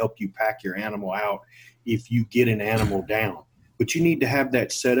come help you pack your animal out if you get an animal down. But you need to have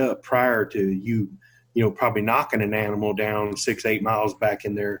that set up prior to you probably knocking an animal down 6-8 miles back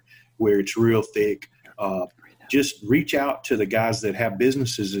in there where it's real thick. Just reach out to the guys that have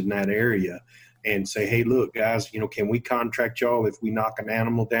businesses in that area and say, hey, look, guys, can we contract y'all if we knock an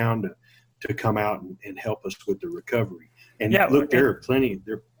animal down to come out and help us with the recovery? And look, there are plenty.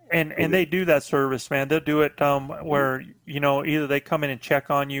 And they do that service, man. They'll do it where, either they come in and check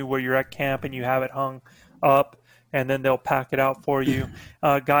on you where you're at camp and you have it hung up, and then they'll pack it out for you.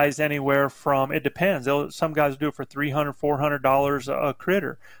 Guys anywhere from, it depends. Some guys do it for $300, $400 a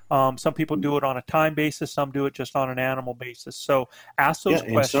critter. Some people do it on a time basis. Some do it just on an animal basis. So ask those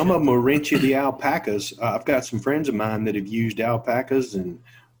questions. And some of them will rent you the alpacas. I've got some friends of mine that have used alpacas and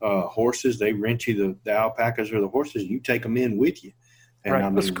horses. They rent you the alpacas or the horses. You take them in with you. And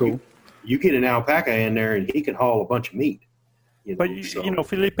right. That's cool. You get an alpaca in there and he can haul a bunch of meat. But,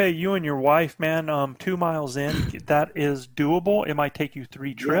 Felipe, you and your wife, man, 2 miles in, that is doable. It might take you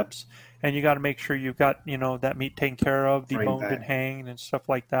 3 trips, and you got to make sure you've got, that meat taken care of, deboned and hanged and stuff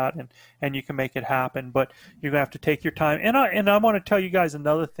like that, and you can make it happen. But you're going to have to take your time. And I want to tell you guys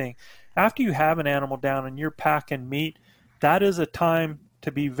another thing. After you have an animal down and you're packing meat, that is a time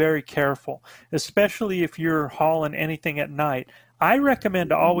to be very careful, especially if you're hauling anything at night. I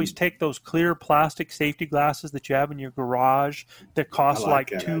recommend to always take those clear plastic safety glasses that you have in your garage that cost like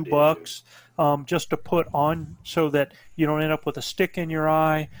 $2 just to put on so that you don't end up with a stick in your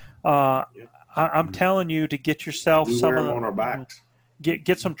eye. I'm telling you to get yourself we some wear of them on our backs.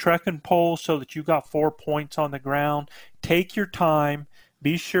 Get some trekking poles so that you got 4 points on the ground. Take your time.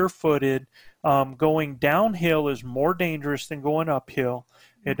 Be sure-footed. Going downhill is more dangerous than going uphill.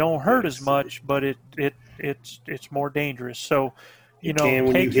 It don't hurt as much, but it's more dangerous. So, when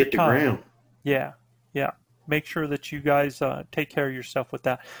you hit the ground. Yeah. Make sure that you guys take care of yourself with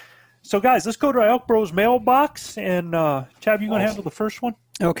that. So, guys, let's go to our Elk Bros mailbox. And, Chad, you going to handle the first one?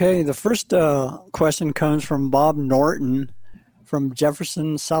 Okay, the first question comes from Bob Norton from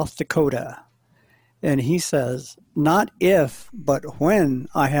Jefferson, South Dakota. And he says, not if, but when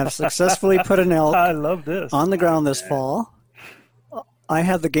I have successfully put an elk I love this. on the ground this fall, I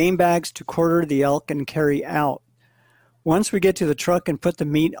have the game bags to quarter the elk and carry out. Once we get to the truck and put the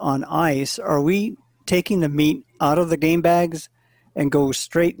meat on ice, are we taking the meat out of the game bags and go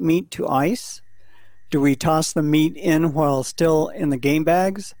straight meat to ice? Do we toss the meat in while still in the game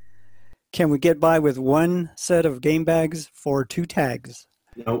bags? Can we get by with one set of game bags for 2 tags?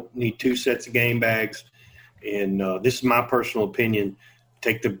 Nope, need 2 sets of game bags. And this is my personal opinion.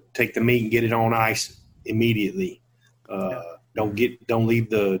 Take the meat and get it on ice immediately. Don't leave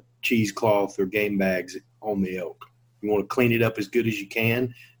the cheesecloth or game bags on the elk. You want to clean it up as good as you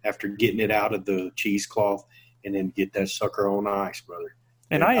can after getting it out of the cheesecloth, and then get that sucker on ice, brother.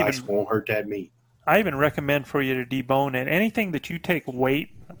 And ice won't hurt that meat. I even recommend for you to debone it. Anything that you take weight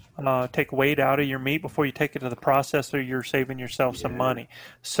out of your meat before you take it to the processor, you're saving yourself some money.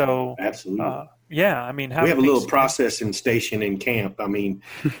 So absolutely. We have a little processing station in camp. I mean,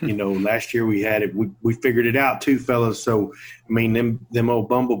 last year we had it. We figured it out too, fellas. So, I mean, them old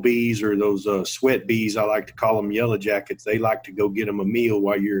bumblebees or those sweat bees, I like to call them yellow jackets. They like to go get them a meal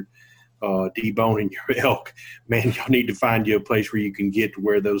while you're deboning your elk. Man, y'all need to find you a place where you can get to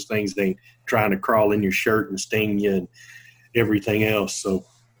where those things ain't trying to crawl in your shirt and sting you and everything else. So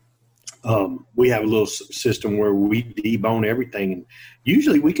we have a little system where we debone everything, and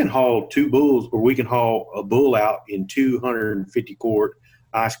usually we can haul 2 bulls, or we can haul a bull out in 250 quart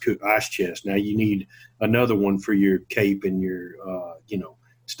ice chest. Now you need another one for your cape and your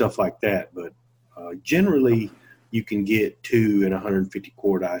stuff like that. But generally, you can get 2 in 150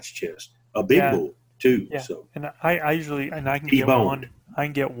 quart ice chest, a big bull too. Yeah. So and I usually I can get deboned. one. I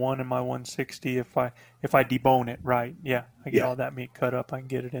can get one in my 160 if I debone it right. Yeah, I get all that meat cut up. I can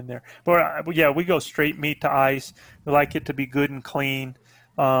get it in there. But we go straight meat to ice. We like it to be good and clean.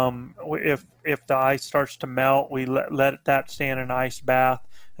 If the ice starts to melt, we let that stay in an ice bath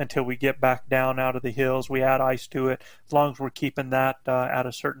until we get back down out of the hills. We add ice to it. As long as we're keeping that at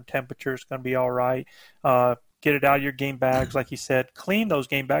a certain temperature, it's going to be all right. Get it out of your game bags, like you said. Clean those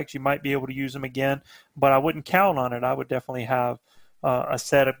game bags. You might be able to use them again, but I wouldn't count on it. I would definitely have a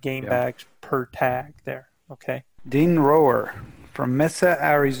set of game bags per tag there. Okay. Dean Rower from Mesa,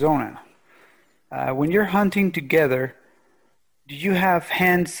 Arizona. When you're hunting together, do you have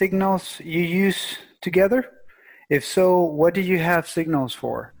hand signals you use together? If so, what do you have signals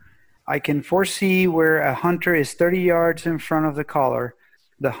for? I can foresee where a hunter is 30 yards in front of the caller.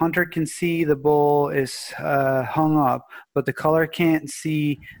 The hunter can see the bull is hung up, but the caller can't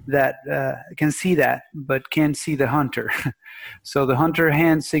see that. But can't see the hunter. So the hunter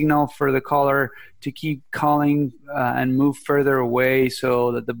hand signal for the caller to keep calling and move further away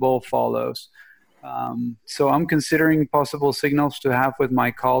so that the bull follows. So I'm considering possible signals to have with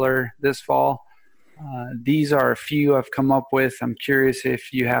my caller this fall. These are a few I've come up with. I'm curious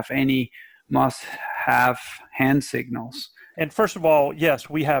if you have any must-have hand signals. And first of all, yes,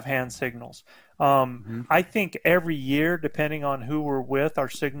 we have hand signals. I think every year, depending on who we're with, our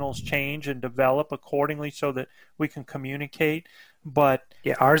signals change and develop accordingly so that we can communicate. But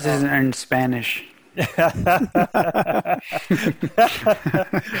ours is in Spanish.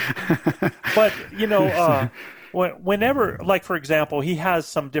 But whenever, like for example, he has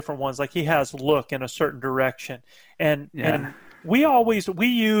some different ones. Like he has look in a certain direction, and we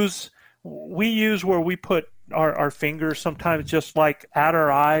use where we put our fingers sometimes just like at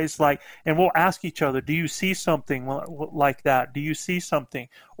our eyes, and we'll ask each other, do you see something like that? Do you see something?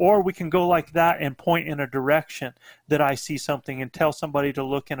 Or we can go like that and point in a direction that I see something and tell somebody to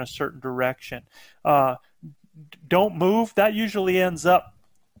look in a certain direction. Don't move. That usually ends up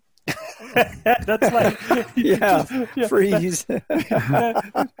that's like freeze.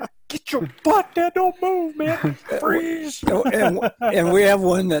 Get your butt there, don't move, man. Freeze. And we have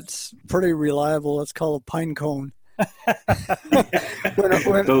one that's pretty reliable. It's called a pine cone.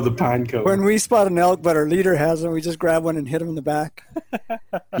 Throw the pine cone. When we spot an elk, but our leader has one, we just grab one and hit him in the back.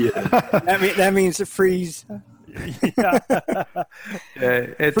 That means to freeze.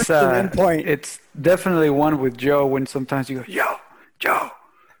 It's definitely one with Joe when sometimes you go, Joe,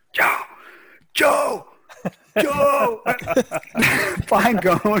 pine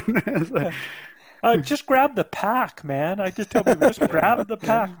cone. Just grab the pack, man. I just tell people, just grab the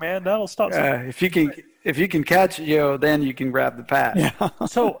pack, man. That'll stop. If you can catch Joe, then you can grab the pack. Yeah.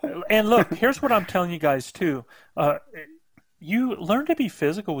 So, and look, here's what I'm telling you guys too. You learn to be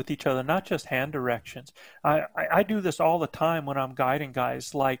physical with each other, not just hand directions. I do this all the time when I'm guiding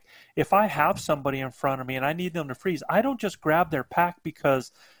guys. Like if I have somebody in front of me and I need them to freeze, I don't just grab their pack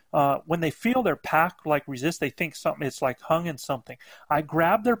because when they feel their pack like resist, they think something, it's like hung in something. I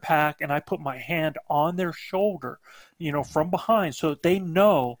grab their pack and I put my hand on their shoulder, from behind so that they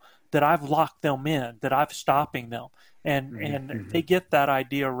know that I've locked them in, that I'm stopping them. And they get that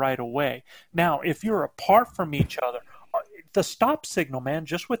idea right away. Now, if you're apart from each other, the stop signal, man,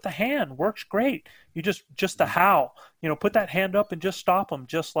 just with the hand works great. You just the howl, put that hand up and just stop them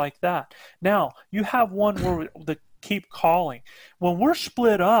just like that. Now, you have one where the keep calling. When we're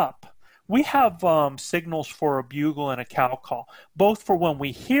split up, we have signals for a bugle and a cow call, both for when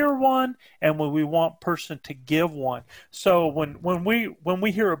we hear one and when we want person to give one. So when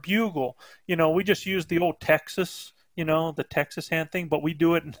we hear a bugle, we just use the old Texas, the Texas hand thing, but we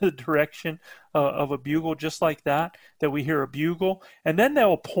do it in the direction of a bugle, just like that we hear a bugle. And then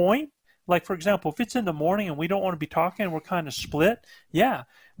they'll point, like, for example, if it's in the morning and we don't want to be talking and we're kind of split,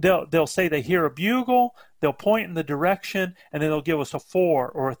 they'll say they hear a bugle, they'll point in the direction, and then they'll give us a 4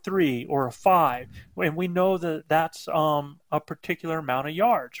 or a 3 or a 5. And we know that that's a particular amount of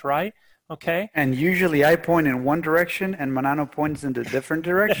yards, right? Okay. And usually I point in one direction and Manano points in the different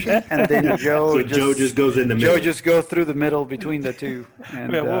direction, and then Joe just goes in the middle. Joe just goes through the middle between the two.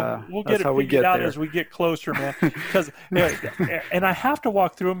 And we'll get it figured out as we get closer, man. Because and I have to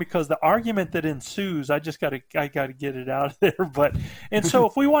walk through them because the argument that ensues, I got to get it out of there. And so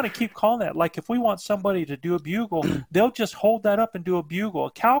if we want to keep calling that, like if we want somebody to do a bugle, they'll just hold that up and do a bugle.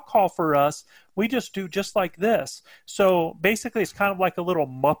 A cow call for us We just do just like this. So basically it's kind of like a little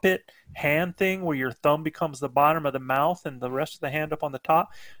Muppet hand thing where your thumb becomes the bottom of the mouth and the rest of the hand up on the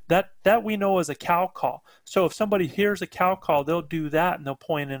top. That we know is a cow call. So if somebody hears a cow call, they'll do that and they'll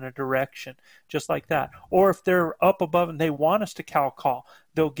point in a direction just like that. Or if they're up above and they want us to cow call,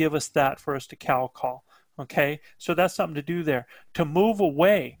 they'll give us that for us to cow call. Okay, so that's something to do there. To move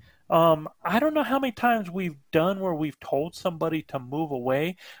away, I don't know how many times we've done where we've told somebody to move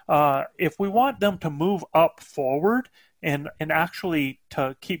away. If we want them to move up forward and actually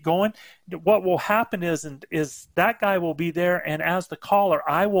to keep going, what will happen is that guy will be there, and as the caller,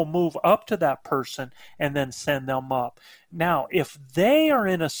 I will move up to that person and then send them up. Now, if they are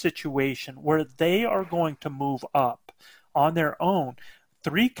in a situation where they are going to move up on their own,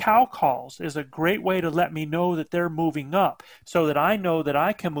 3 cow calls is a great way to let me know that they're moving up so that I know that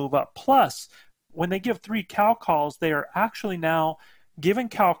I can move up. Plus, when they give 3 cow calls, they are actually now giving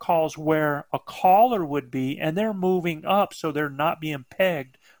cow calls where a caller would be, and they're moving up so they're not being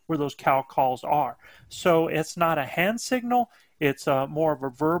pegged where those cow calls are. So it's not a hand signal. It's more of a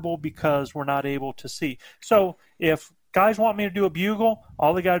verbal because we're not able to see. So if guys want me to do a bugle,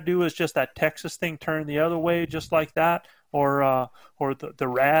 all they got to do is just that Texas thing turn the other way just like that. Or the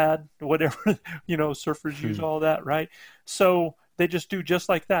rad, whatever, surfers use all that, right? So they just do just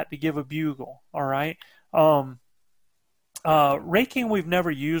like that to give a bugle, all right? Raking, we've never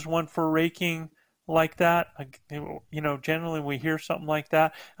used one for raking like that. Generally we hear something like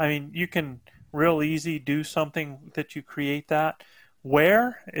that. I mean, you can real easy do something that you create that.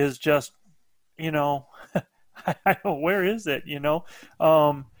 Where is just, I don't know, where is it,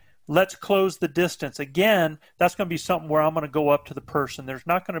 Let's close the distance. Again, that's going to be something where I'm going to go up to the person. There's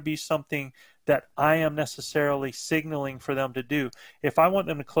not going to be something that I am necessarily signaling for them to do. If I want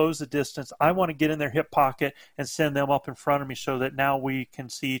them to close the distance, I want to get in their hip pocket and send them up in front of me so that now we can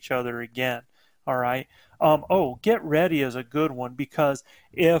see each other again. All right. Get ready is a good one, because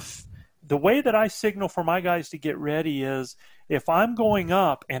if the way that I signal for my guys to get ready is if I'm going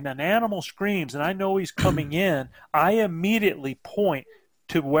up and an animal screams and I know he's coming in, I immediately point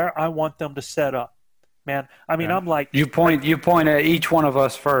to where I want them to set up, man. I mean, I'm like... You point at each one of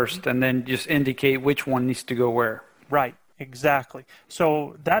us first and then just indicate which one needs to go where. Right, exactly.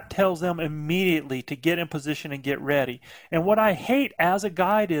 So that tells them immediately to get in position and get ready. And what I hate as a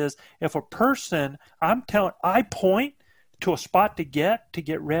guide is if a person, I point to a spot to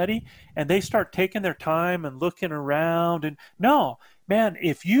get ready, and they start taking their time and looking around. And no, man,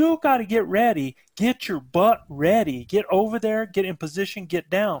 if you got to get ready, get your butt ready. Get over there, get in position, get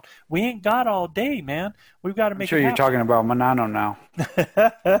down. We ain't got all day, man. We've got to make it happen. I'm sure you're talking about Manano now.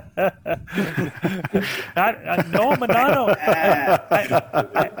 No, Manano.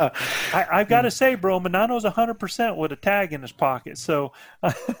 I've got to say, bro, Manano's 100% with a tag in his pocket. So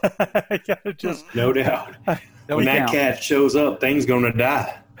I got to just... No doubt. When that cat shows up, things going to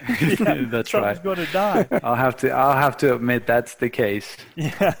die. Yeah, that's right. Something's going to die. I'll have to admit that's the case.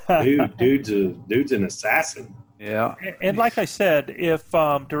 Yeah. Dude's an assassin. Yeah. And like I said, if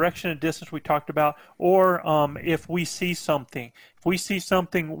direction and distance we talked about, or if we see something,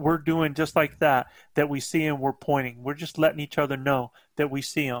 we're doing just like that we see and we're pointing. We're just letting each other know that we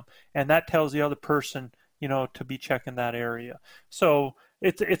see them, and that tells the other person, to be checking that area. So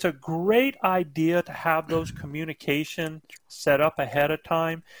it's a great idea to have those communication set up ahead of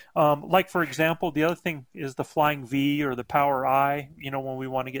time. Like, for example, the other thing is the flying V or the power I, when we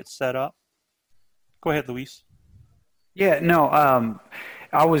want to get set up. Go ahead, Luis. Yeah, no,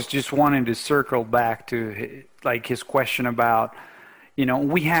 I was just wanting to circle back to his question about,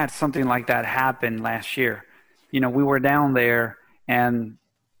 we had something like that happen last year. We were down there and,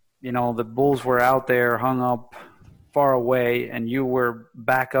 the bulls were out there hung up far away, and you were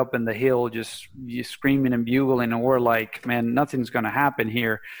back up in the hill just screaming and bugling, and we're like, man, nothing's going to happen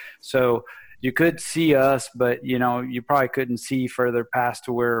here. So you could see us, but you probably couldn't see further past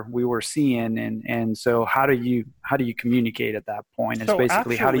to where we were seeing, and so how do you communicate at that point? It's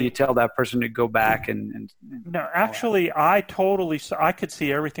basically, how do you tell that person to go back and no, actually, I could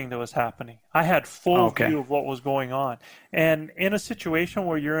see everything that was happening. I had full view of what was going on, and in a situation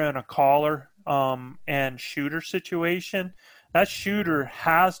where you're in a caller and shooter situation, that shooter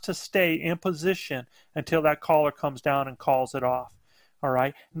has to stay in position until that caller comes down and calls it off. All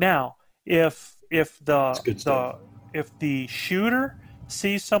right. Now, if the shooter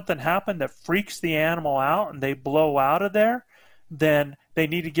sees something happen that freaks the animal out and they blow out of there, then they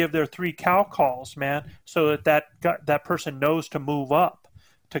need to give their 3 cow calls, man, so that person knows to move up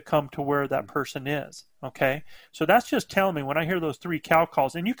to come to where that person is. Okay, so that's just telling me when I hear those 3 cow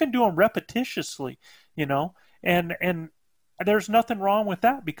calls, and you can do them repetitiously, and there's nothing wrong with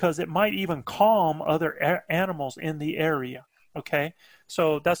that because it might even calm other animals in the area. Okay,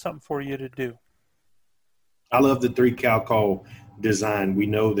 so that's something for you to do. I love the 3 cow call design. We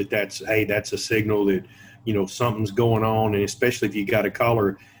know that's a signal that, something's going on, and especially if you got a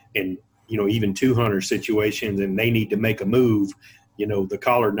caller in, even 200 situations and they need to make a move, the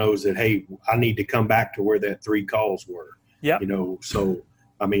caller knows that, hey, I need to come back to where that 3 calls were. Yeah. So,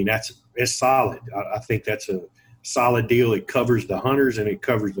 I mean, it's solid. I think that's a solid deal. It covers the hunters and it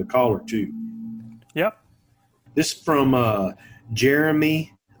covers the caller too. Yep. This is from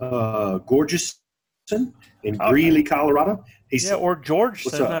Jeremy Gorgeson in Greeley, Colorado. Or Georgeson.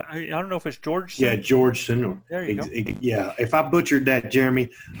 What's up? I don't know if it's Georgeson. Yeah, Georgeson. There you go. Yeah, if I butchered that, Jeremy,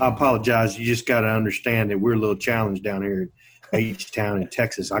 I apologize. You just got to understand that we're a little challenged down here in H-Town in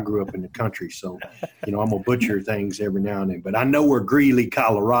Texas. I grew up in the country, so, I'm going to butcher things every now and then. But I know where Greeley,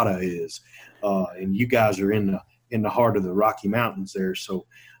 Colorado is, and you guys are in the heart of the Rocky Mountains there, so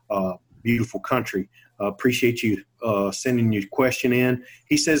beautiful country. Appreciate you sending your question in.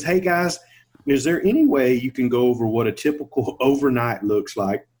 He says, hey, guys, is there any way you can go over what a typical overnight looks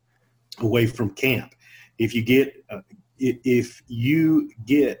like away from camp? If you get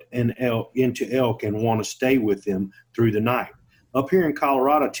an elk into elk and want to stay with them through the night. Up here in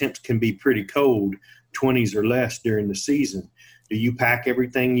Colorado, temps can be pretty cold, 20s or less during the season. Do you pack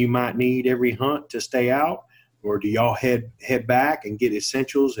everything you might need every hunt to stay out? Or do y'all head back and get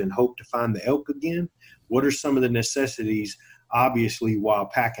essentials and hope to find the elk again? What are some of the necessities, obviously, while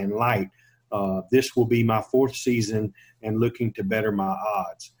packing light? This will be my 4th season and looking to better my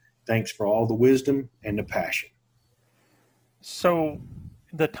odds. Thanks for all the wisdom and the passion. So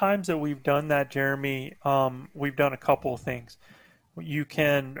the times that we've done that, Jeremy, we've done a couple of things. You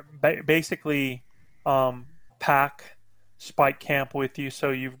can basically pack spike camp with you. So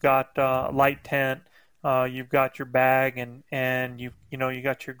you've got a light tent, you've got your bag, and you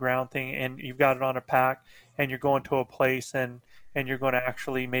got your ground thing, and you've got it on a pack, and you're going to a place and you're going to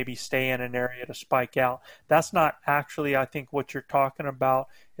actually maybe stay in an area to spike out. That's not actually, I think, what you're talking about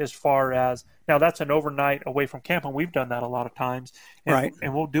as far as, now that's an overnight away from camp, and we've done that a lot of times. And, right.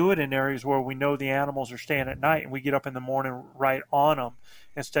 And we'll do it in areas where we know the animals are staying at night, and we get up in the morning right on them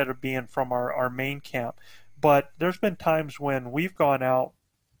instead of being from our main camp. But there's been times when we've gone out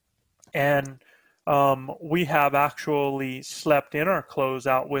and we have actually slept in our clothes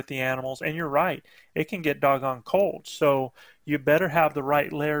out with the animals, and you're right, it can get doggone cold. So you better have the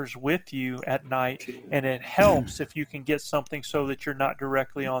right layers with you at night, and it helps if you can get something so that you're not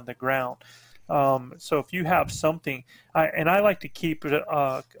directly on the ground. So if you have something, I like to keep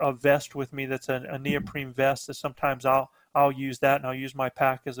a vest with me that's a neoprene vest. That sometimes I'll use that, and I'll use my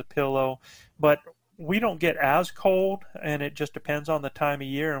pack as a pillow. But we don't get as cold, and it just depends on the time of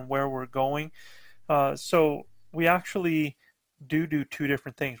year and where we're going. So we actually do 2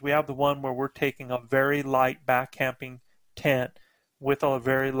 different things. We have the one where we're taking a very light back camping tent with a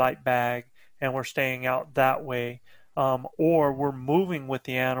very light bag, and we're staying out that way. Or we're moving with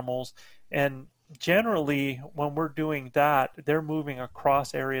the animals, and generally when we're doing that, they're moving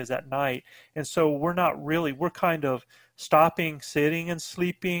across areas at night, and so we're kind of stopping, sitting and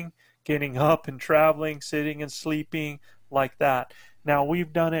sleeping, getting up and traveling, sitting and sleeping, like that. Now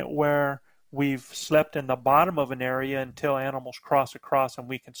we've done it where we've slept in the bottom of an area until animals cross across and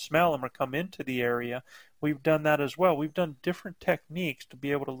we can smell them or come into the area. We've done that as well. We've done different techniques to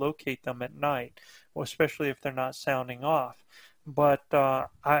be able to locate them at night, especially if they're not sounding off. But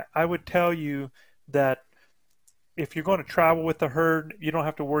I would tell you that if you're going to travel with the herd, you don't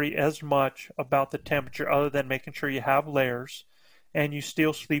have to worry as much about the temperature other than making sure you have layers and you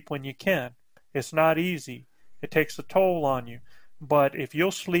still sleep when you can. It's not easy. It takes a toll on you. But if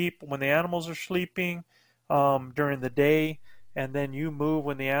you'll sleep when the animals are sleeping during the day, and then you move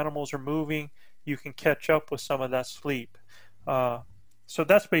when the animals are moving, you can catch up with some of that sleep. So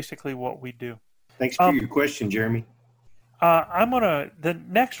that's basically what we do. Thanks for your question, Jeremy. The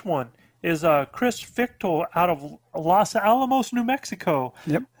next one is Chris Fichtel out of Los Alamos, New Mexico.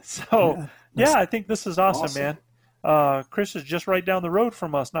 Yep. So, I think this is awesome, man. Chris is just right down the road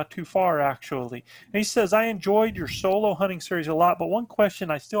from us, not too far, actually. And he says, I enjoyed your solo hunting series a lot, but one question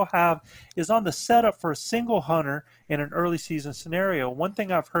I still have is on the setup for a single hunter in an early season scenario. One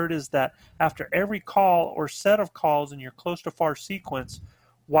thing I've heard is that after every call or set of calls in your close to far sequence,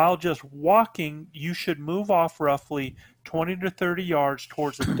 while just walking, you should move off roughly 20 to 30 yards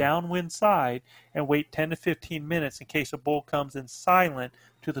towards the downwind side and wait 10 to 15 minutes in case a bull comes in silent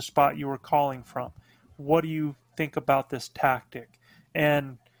to the spot you were calling from. What do you think about this tactic?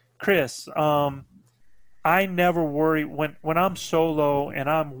 And Chris, I never worry when I'm solo and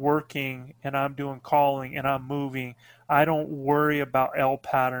I'm working and I'm doing calling and I'm moving. I don't worry about L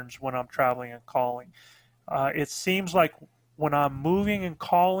patterns when I'm traveling and calling. It seems like when I'm moving and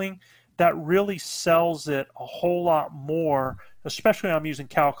calling, that really sells it a whole lot more, especially when I'm using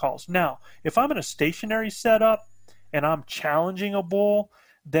cow calls. Now, if I'm in a stationary setup and I'm challenging a bull,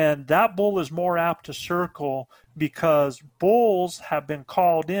 then that bull is more apt to circle because bulls have been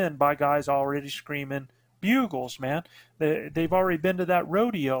called in by guys already screaming bugles, man. They've already been to that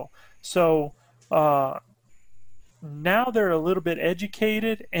rodeo. So now they're a little bit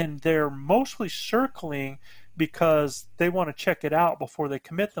educated and they're mostly circling because they want to check it out before they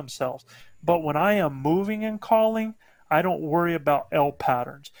commit themselves. But when I am moving and calling, I don't worry about L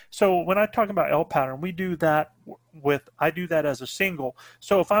patterns. So when I talk about L pattern, I do that as a single.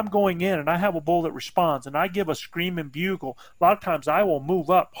 So if I'm going in and I have a bull that responds and I give a scream and bugle, a lot of times I will move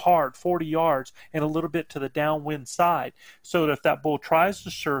up hard 40 yards and a little bit to the downwind side so that if that bull tries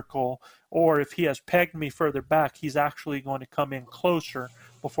to circle or if he has pegged me further back, he's actually going to come in closer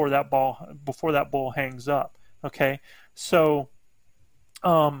before that bull hangs up. Okay, so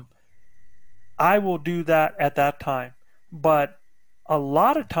I will do that at that time. But a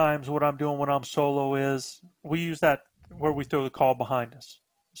lot of times what I'm doing when I'm solo is we use that where we throw the call behind us.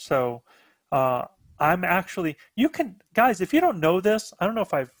 So I'm actually, you can, guys, if you don't know this, I don't know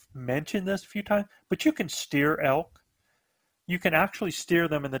if I've mentioned this a few times, but you can steer elk. You can actually steer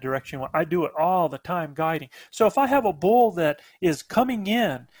them in the direction you want. I do it all the time guiding. So if I have a bull that is coming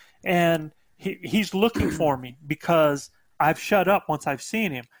in and he's looking for me because I've shut up once I've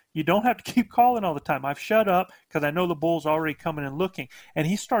seen him. You don't have to keep calling all the time. I've shut up because I know the bull's already coming and looking. And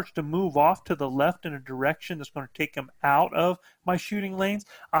he starts to move off to the left in a direction that's going to take him out of my shooting lanes.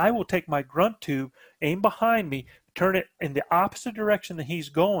 I will take my grunt tube, aim behind me, turn it in the opposite direction that he's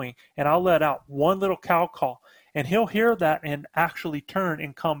going, and I'll let out one little cow call. And he'll hear that and actually turn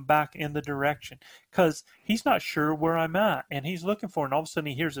and come back in the direction because he's not sure where I'm at and he's looking for it. And all of a sudden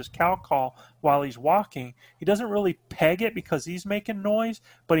he hears this cow call while he's walking. He doesn't really peg it because he's making noise,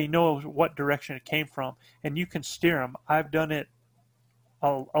 but he knows what direction it came from. And you can steer him. I've done it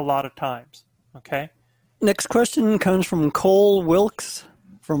a lot of times. Okay? Next question comes from Cole Wilkes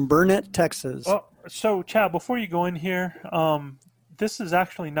from Burnett, Texas. Well, so, Chad, before you go in here, this is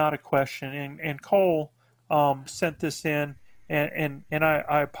actually not a question. And Cole sent this in, and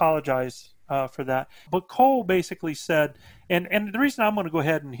I apologize for that. But Cole basically said, and the reason I'm going to go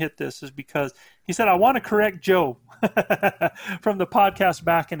ahead and hit this is because he said, I want to correct Joe from the podcast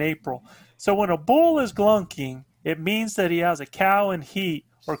back in April. So when a bull is glunking, it means that he has a cow in heat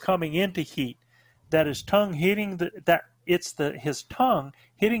or coming into heat, that his tongue hitting his tongue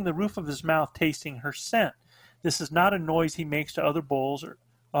hitting the roof of his mouth, tasting her scent. This is not a noise he makes to other bulls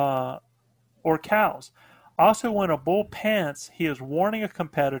or cows. Also, when a bull pants, he is warning a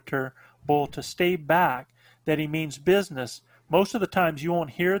competitor bull to stay back, that he means business. Most of the times you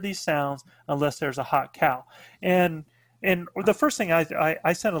won't hear these sounds unless there's a hot cow. And the first thing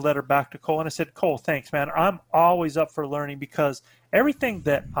I sent a letter back to Cole and I said, Cole, thanks, man. I'm always up for learning because everything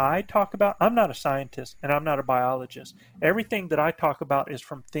that I talk about, I'm not a scientist and I'm not a biologist. Everything that I talk about is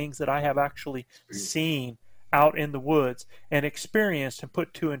from things that I have actually seen out in the woods and experienced and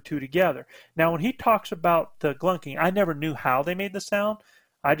put two and two together. Now, when he talks about the glunking, I never knew how they made the sound.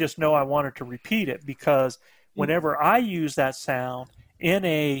 I just know I wanted to repeat it because whenever I use that sound in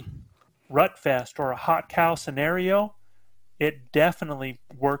a rut fest or a hot cow scenario, it definitely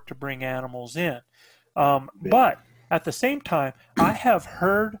worked to bring animals in. But at the same time, I have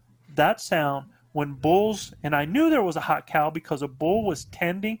heard that sound when bulls, and I knew there was a hot cow because a bull was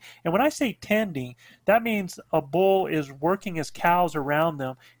tending. And when I say tending, that means a bull is working his cows around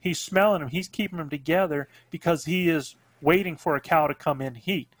them. He's smelling them. He's keeping them together because he is waiting for a cow to come in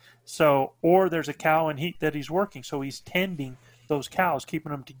heat. So, or there's a cow in heat that he's working. So he's tending those cows,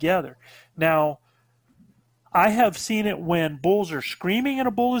 keeping them together. Now, I have seen it when bulls are screaming and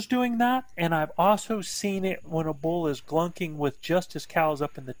a bull is doing that. And I've also seen it when a bull is glunking with just his cows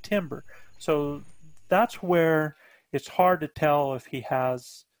up in the timber. So that's where it's hard to tell if he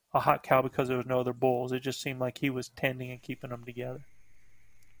has a hot cow because there was no other bulls. It just seemed like he was tending and keeping them together.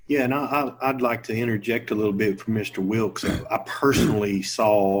 Yeah, and I'd like to interject a little bit from Mr. Wilkes. I personally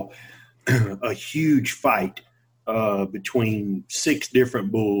saw a huge fight between 6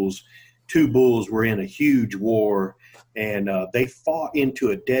 different bulls. 2 bulls were in a huge war, and they fought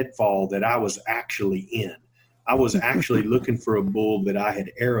into a deadfall that I was actually in. I was actually looking for a bull that I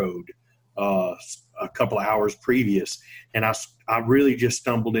had arrowed a couple of hours previous, and I really just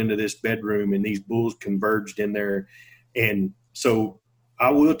stumbled into this bedroom, and these bulls converged in there. And so I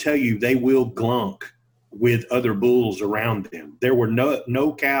will tell you, they will glunk with other bulls around them. There were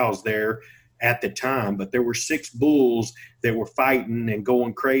no cows there at the time, but there were 6 bulls that were fighting and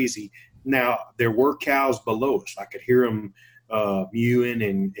going crazy. Now, there were cows below us. I could hear them mewing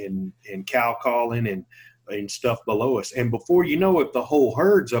and cow calling and stuff below us. And before you know it, the whole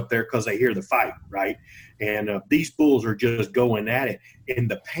herd's up there because they hear the fight, right? And these bulls are just going at it.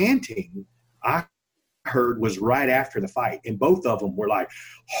 And the panting I heard was right after the fight. And both of them were like,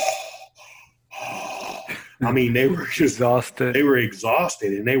 I mean, they were just exhausted. They were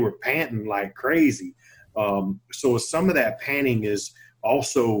exhausted and they were panting like crazy. So some of that panting is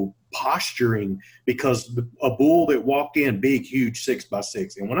also posturing, because a bull that walked in big, huge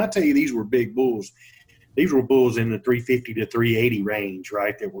 6x6. And when I tell you these were big bulls, these were bulls in the 350 to 380 range,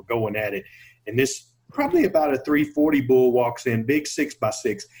 right, that were going at it. And this probably about a 340 bull walks in, big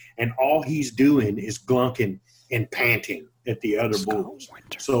 6x6, and all he's doing is glunking and panting at the other bulls.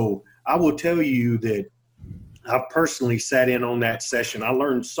 So I will tell you that I've personally sat in on that session. I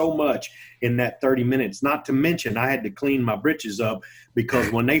learned so much in that 30 minutes, not to mention I had to clean my britches up,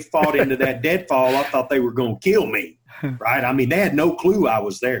 because when they fought into that deadfall, I thought they were going to kill me, right? I mean, they had no clue I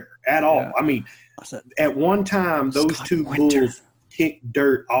was there at all. Yeah. I mean, at one time, those two bulls kicked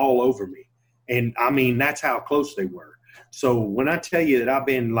dirt all over me. And, I mean, that's how close they were. So when I tell you that I've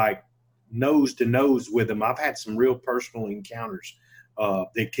been, like, nose to nose with them, I've had some real personal encounters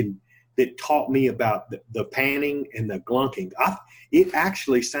that taught me about the panning and the glunking. It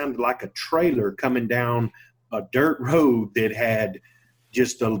actually sounded like a trailer coming down a dirt road that had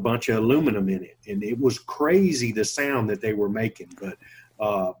just a bunch of aluminum in it. And it was crazy, the sound that they were making. But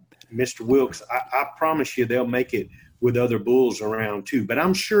Mr. Wilkes, I promise you they'll make it with other bulls around too. But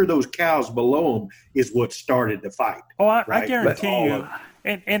I'm sure those cows below them is what started the fight. Oh, I guarantee you.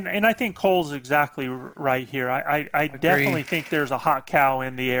 And I think Cole's exactly right here. I definitely think there's a hot cow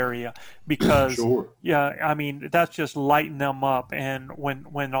in the area, because yeah, I mean, that's just lighting them up. And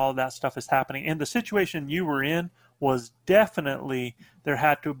when all that stuff is happening, and the situation you were in was definitely, there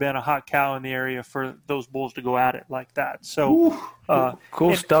had to have been a hot cow in the area for those bulls to go at it like that. So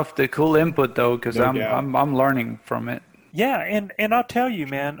cool stuff. The cool input though, because I'm learning from it. Yeah, and I'll tell you,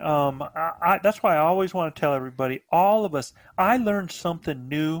 man, that's why I always want to tell everybody, all of us, I learned something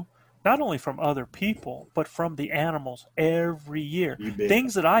new, not only from other people, but from the animals every year.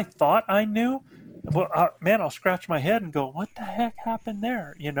 Things that I thought I knew, well, man, I'll scratch my head and go, what the heck happened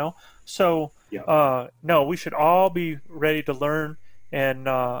there, you know? So, no, we should all be ready to learn, and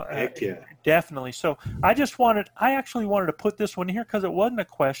definitely. So I actually wanted to put this one here because it wasn't a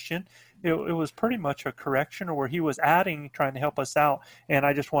question. It was pretty much a correction, or where he was trying to help us out, and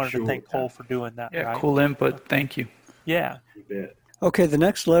I just wanted to thank Cole for doing that. Yeah, right? Cool input. Thank you. Yeah. You bet. Okay, the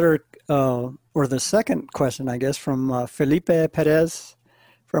next letter, or the second question, I guess, from Felipe Perez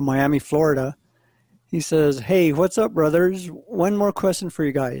from Miami, Florida. He says, "Hey, what's up, brothers? One more question for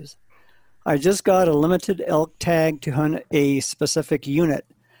you guys. I just got a limited elk tag to hunt a specific unit.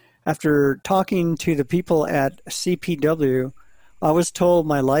 After talking to the people at CPW, I was told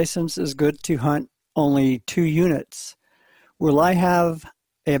my license is good to hunt only 2 units. Will I have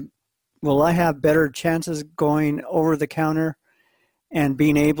better chances going over the counter and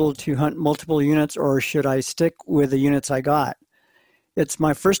being able to hunt multiple units, or should I stick with the units I got? It's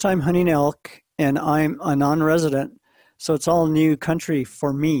my first time hunting elk, and I'm a non-resident, so it's all new country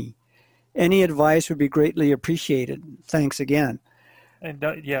for me. Any advice would be greatly appreciated. Thanks again." And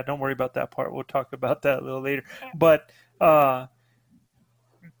don't worry about that part. We'll talk about that a little later. But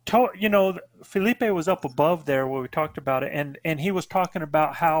you know, Felipe was up above there where we talked about it, and he was talking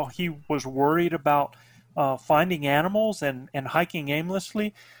about how he was worried about finding animals and hiking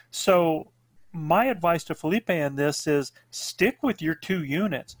aimlessly. So my advice to Felipe in this is stick with your 2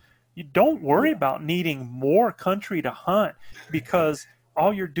 units. You don't worry about needing more country to hunt, because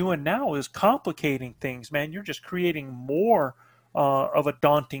all you're doing now is complicating things, man. You're just creating more of a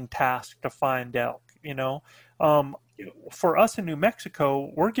daunting task to find elk, you know. For us in New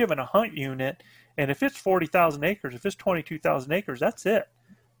Mexico, we're given a hunt unit, and if it's 40,000 acres, if it's 22,000 acres, that's it.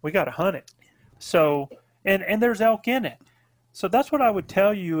 We got to hunt it. So, and there's elk in it. So that's what I would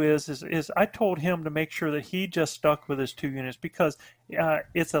tell you is I told him to make sure that he just stuck with his 2 units, because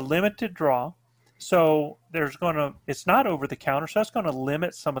it's a limited draw. So it's not over the counter, so that's going to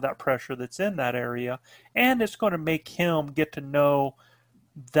limit some of that pressure that's in that area, and it's going to make him get to know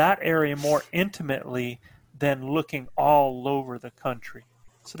that area more intimately than looking all over the country.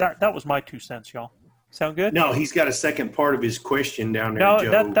 So that was my 2 cents, y'all. Sound good? No, he's got a second part of his question down there, no,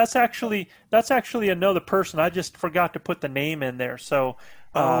 Joe. That's actually another person. I just forgot to put the name in there. So.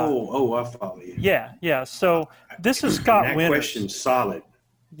 I follow you. Yeah. So this is Scott Winters. That question's solid.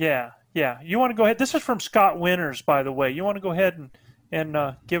 Yeah. Yeah, you want to go ahead. This is from Scott Winters, by the way. You want to go ahead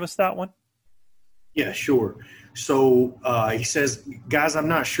and give us that one? Yeah, sure. So he says, guys, I'm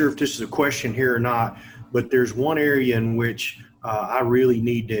not sure if this is a question here or not, but there's one area in which I really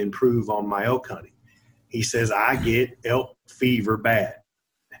need to improve on my elk hunting. He says, I get elk fever bad,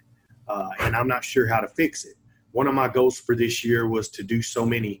 and I'm not sure how to fix it. One of my goals for this year was to do so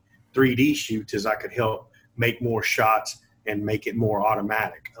many 3D shoots as I could help make more shots and make it more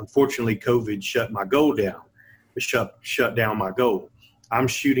automatic. Unfortunately, COVID shut my goal down. It shut down my goal. I'm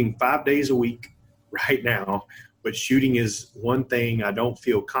shooting 5 days a week right now, but shooting is one thing I don't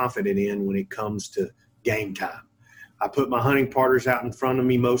feel confident in when it comes to game time. I put my hunting partners out in front of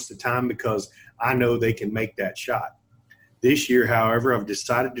me most of the time because I know they can make that shot. This year, however, I've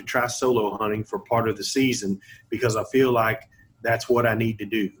decided to try solo hunting for part of the season because I feel like that's what I need to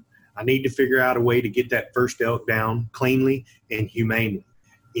do. I need to figure out a way to get that first elk down cleanly and humanely.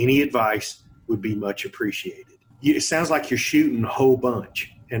 Any advice would be much appreciated. It sounds like you're shooting a whole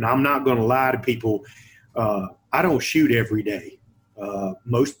bunch, and I'm not going to lie to people. I don't shoot every day. A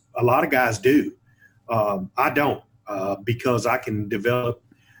lot of guys do. I don't because I can develop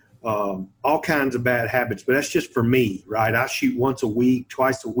all kinds of bad habits, but that's just for me, right? I shoot once a week,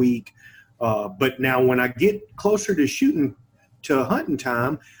 twice a week. But now when I get closer to shooting to hunting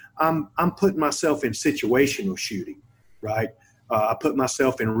time, I'm putting myself in situational shooting, right? I put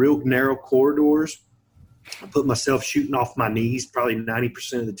myself in real narrow corridors. I put myself shooting off my knees probably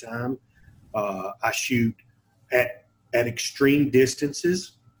 90% of the time. I shoot at extreme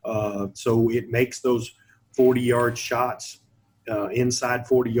distances. So it makes those 40-yard shots inside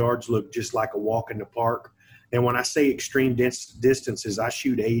 40 yards look just like a walk in the park. And when I say extreme distances, I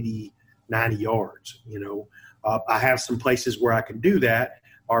shoot 80, 90 yards, I have some places where I can do that.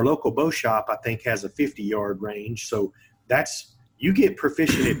 Our local bow shop, I think, has a 50-yard range. So you get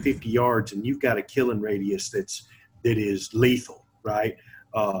proficient at 50 yards and you've got a killing radius that is lethal, right?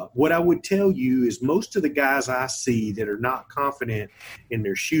 What I would tell you is most of the guys I see that are not confident in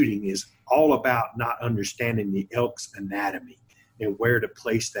their shooting is all about not understanding the elk's anatomy and where to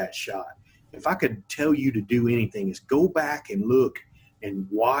place that shot. If I could tell you to do anything is go back and look and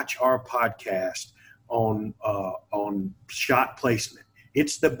watch our podcast on shot placement.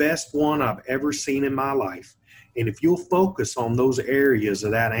 It's the best one I've ever seen in my life. And if you'll focus on those areas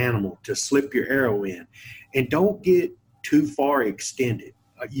of that animal to slip your arrow in and don't get too far extended.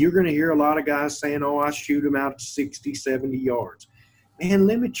 You're going to hear a lot of guys saying, I shoot them out to 60, 70 yards. Man,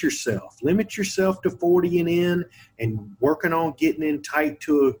 limit yourself. Limit yourself to 40 and in and working on getting in tight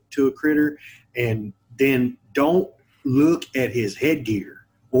to a critter. And then don't look at his headgear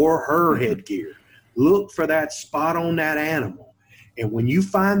or her headgear. Look for that spot on that animal. And when you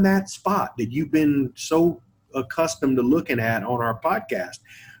find that spot that you've been so accustomed to looking at on our podcast,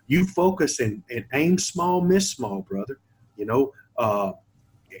 you focus and aim small, miss small, brother.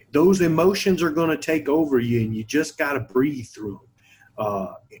 Those emotions are going to take over you, and you just got to breathe through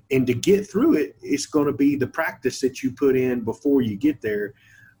them. And to get through it, it's going to be the practice that you put in before you get there,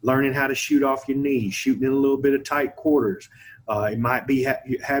 learning how to shoot off your knees, shooting in a little bit of tight quarters. It might be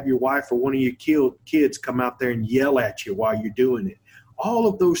have your wife or one of your kids come out there and yell at you while you're doing it. All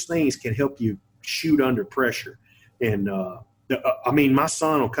of those things can help you shoot under pressure. And, my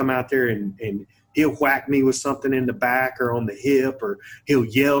son will come out there and he'll whack me with something in the back or on the hip, or he'll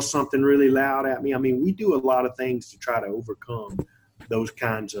yell something really loud at me. We do a lot of things to try to overcome those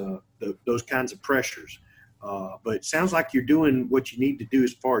kinds of pressures. But it sounds like you're doing what you need to do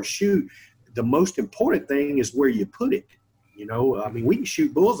as far as shoot. The most important thing is where you put it. We can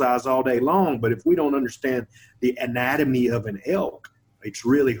shoot bullseyes all day long, but if we don't understand the anatomy of an elk, it's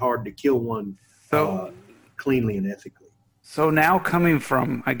really hard to kill one cleanly and ethically. So now, coming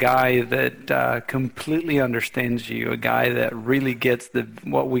from a guy that completely understands you, a guy that really gets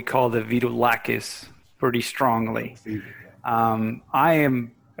what we call the Vito Lacus pretty strongly, I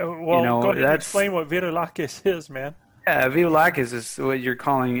am. Go ahead and explain what Vito Lacus is, man. Yeah, Vito Lacus is what you're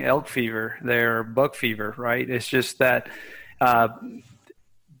calling elk fever, or buck fever, right? It's just that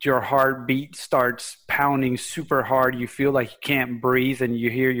your heartbeat starts pounding super hard. You feel like you can't breathe, and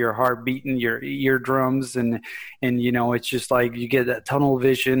you hear your heart beating your eardrums, and it's just like you get that tunnel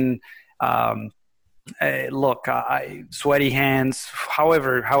vision. Sweaty hands,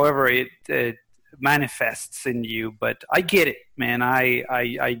 however it manifests in you. But I get it, man.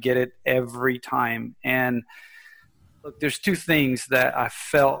 I get it every time. And look, there's two things that I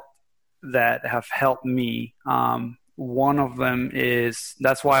felt that have helped me. One of them is,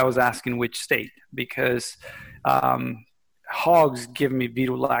 that's why I was asking which state, because hogs give me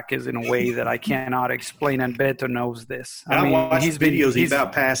vitulacus in a way that I cannot explain, and Beto knows this. I mean, watch videos. He's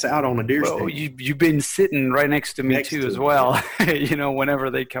about pass out on a deer stand. You've been sitting right next to me as well. You know, whenever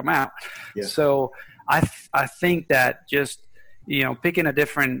they come out. Yeah. So I think that just picking a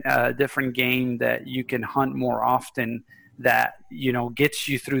different game that you can hunt more often, that gets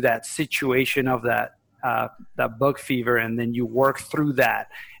you through that situation of that buck fever, and then you work through that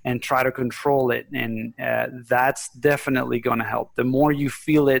and try to control it, and that's definitely going to help. The more you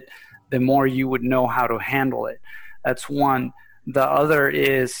feel it, the more you would know how to handle it. That's one. The other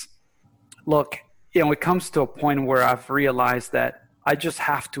is, look, it comes to a point where I've realized that I just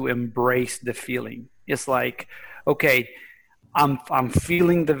have to embrace the feeling. It's like, okay, I'm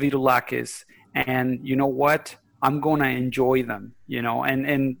feeling the vitulacus, and you know what? I'm going to enjoy them,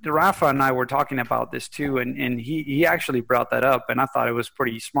 and Rafa and I were talking about this too. And he actually brought that up, and I thought it was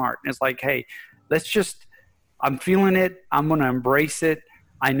pretty smart. And it's like, hey, I'm feeling it. I'm going to embrace it.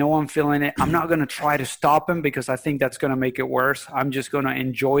 I know I'm feeling it. I'm not going to try to stop him because I think that's going to make it worse. I'm just going to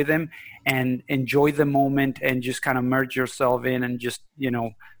enjoy them and enjoy the moment, and just kind of merge yourself in and just,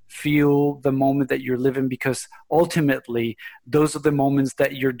 feel the moment that you're living, because ultimately those are the moments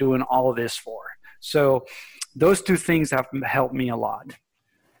that you're doing all of this for. So those two things have helped me a lot.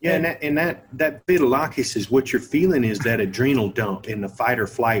 Yeah, and that vitulacus is what you're feeling, is that adrenal dump in the fight or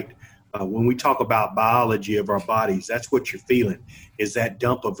flight. When we talk about biology of our bodies, that's what you're feeling, is that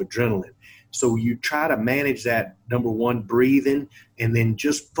dump of adrenaline. So you try to manage that, number one, breathing, and then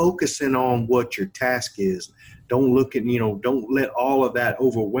just focusing on what your task is. Don't don't let all of that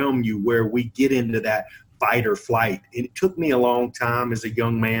overwhelm you, where we get into that fight or flight. It took me a long time as a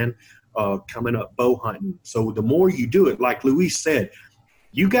young man coming up bow hunting. So the more you do it, like Luis said,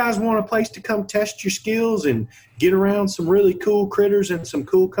 you guys want a place to come test your skills and get around some really cool critters and some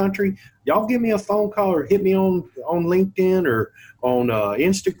cool country, y'all give me a phone call or hit me on LinkedIn or on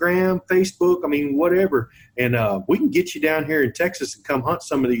Instagram, Facebook, whatever. And we can get you down here in Texas and come hunt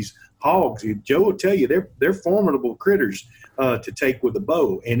some of these hogs. Joe will tell you they're formidable critters to take with a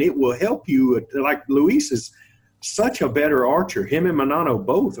bow, and it will help you. Like Luis is such a better archer. Him and Manano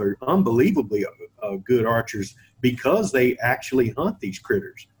both are unbelievably good archers because they actually hunt these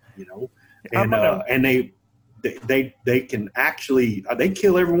critters, and they can actually they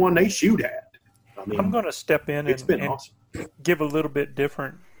kill everyone they shoot at. I'm going to step in and awesome. Give a little bit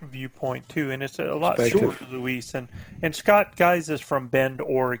different viewpoint too, and it's a lot shorter, Luis. And Scott Guys is from Bend,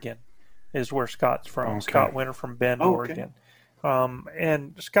 Oregon, is where Scott's from. Okay. Scott Winter from Bend, Oregon.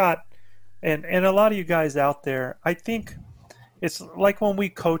 And Scott, and a lot of you guys out there, I think it's like when we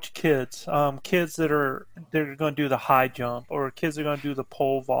coach kids, kids they're going to do the high jump, or kids are going to do the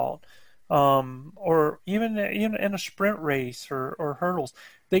pole vault, or even in a sprint race or hurdles,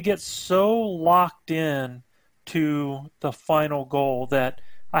 they get so locked in to the final goal that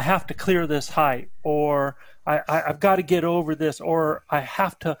I have to clear this height, or I've got to get over this, or I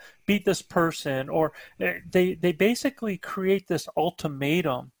have to beat this person, or they basically create this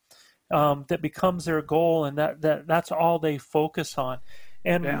ultimatum that becomes their goal, and that's all they focus on.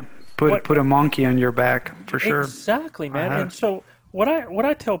 And put a monkey on your back for sure. Exactly, man. And so what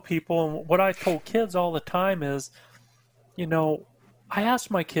I tell people, and what I told kids all the time is, I ask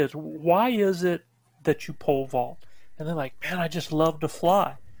my kids, why is it that you pole vault? And they're like, man, I just love to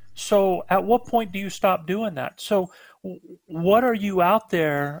fly. So at what point do you stop doing that? So what are you out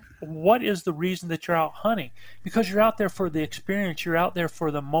there? What is the reason that you're out hunting? Because you're out there for the experience. You're out there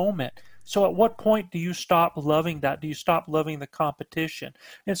for the moment. So at what point do you stop loving that? Do you stop loving the competition?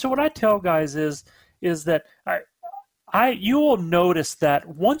 And so what I tell guys is that you will notice that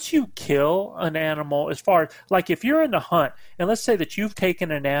once you kill an animal, as far as like if you're in the hunt, and let's say that you've taken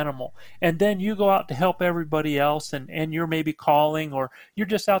an animal and then you go out to help everybody else, and you're maybe calling, or you're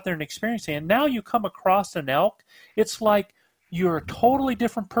just out there and experiencing, and now you come across an elk, it's like you're a totally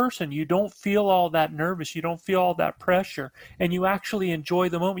different person. You don't feel all that nervous. You don't feel all that pressure, and you actually enjoy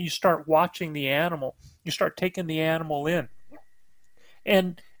the moment. You start watching the animal. You start taking the animal in.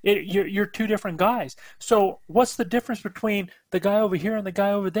 And you're two different guys. So what's the difference between the guy over here and the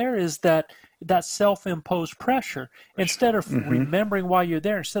guy over there is that self-imposed pressure. Instead of remembering why you're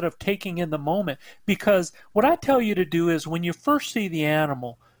there, instead of taking in the moment. Because what I tell you to do is when you first see the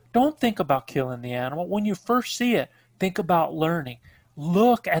animal, don't think about killing the animal. When you first see it, think about learning.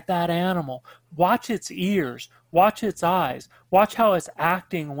 Look at that animal. Watch its ears. Watch its eyes. Watch how it's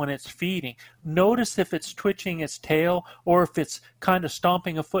acting when it's feeding. Notice if it's twitching its tail or if it's kind of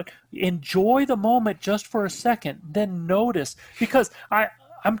stomping a foot. Enjoy the moment just for a second. Then notice. Because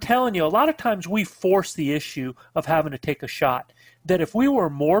I'm telling you, a lot of times we force the issue of having to take a shot. That if we were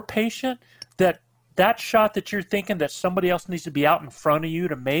more patient, that that shot that you're thinking that somebody else needs to be out in front of you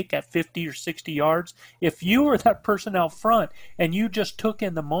to make at 50 or 60 yards, if you were that person out front and you just took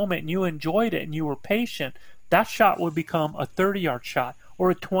in the moment and you enjoyed it and you were patient, that shot would become a 30-yard shot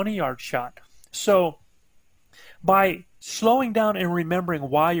or a 20-yard shot. So by slowing down and remembering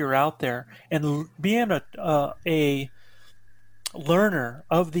why you're out there and being a learner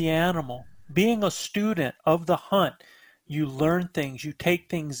of the animal, being a student of the hunt, you learn things, you take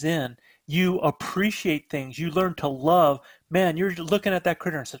things in, you appreciate things, you learn to love. Man, you're looking at that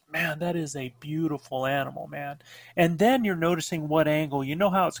critter and says, man, that is a beautiful animal, man. And then you're noticing what angle, you know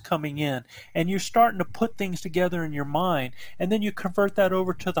how it's coming in, and you're starting to put things together in your mind, and then you convert that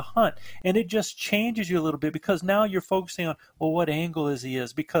over to the hunt, and it just changes you a little bit because now you're focusing on, well, what angle is he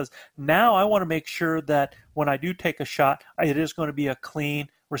is? Because now I want to make sure that when I do take a shot, it is going to be a clean,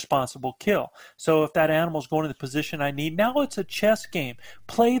 responsible kill. So if that animal's going to the position I need, now it's a chess game.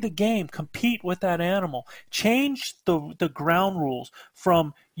 Play the game, compete with that animal. Change the ground rules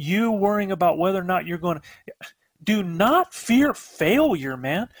from you worrying about whether or not you're going to. Do not fear failure,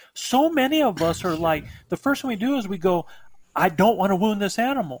 man. So many of us are like, the first thing we do is we go, I don't want to wound this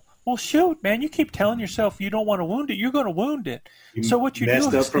animal. Well, shoot, man, you keep telling yourself you don't want to wound it, you're going to wound it. So what you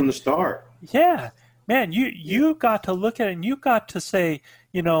messed do up is, from the start. Yeah. Man, you got to look at it and you got to say,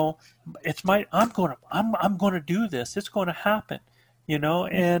 you know, it's I'm going to do this. It's going to happen, you know,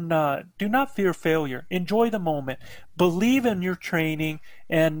 and do not fear failure. Enjoy the moment. Believe in your training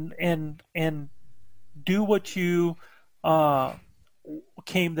and do what you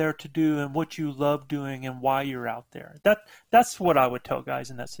came there to do and what you love doing and why you're out there. That's what I would tell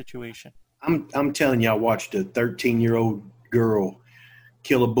guys in that situation. I'm telling you, I watched a 13-year-old girl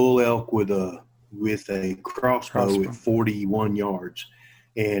kill a bull elk with a crossbow at 41 yards.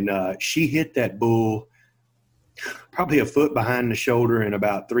 And she hit that bull probably a foot behind the shoulder and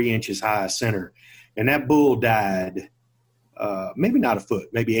about 3 inches high center. And that bull died, maybe not a foot,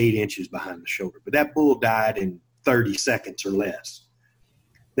 maybe 8 inches behind the shoulder. But that bull died in 30 seconds or less.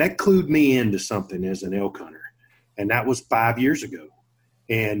 That clued me into something as an elk hunter. And that was 5 years ago.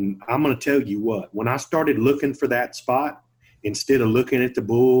 And I'm going to tell you what, when I started looking for that spot, instead of looking at the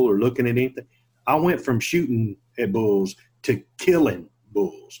bull or looking at anything, I went from shooting at bulls to killing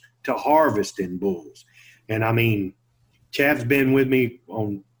bulls, to harvesting bulls. And I mean, Chav's been with me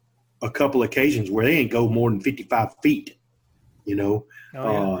on a couple occasions where they ain't go more than 55 feet, you know.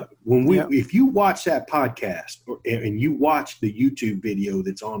 If you watch that podcast and you watch the YouTube video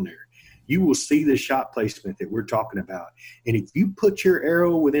that's on there, you will see the shot placement that we're talking about. And if you put your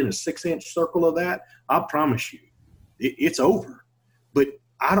arrow within a 6-inch circle of that, I promise you, it's over. But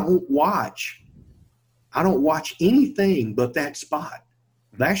I don't watch anything but that spot.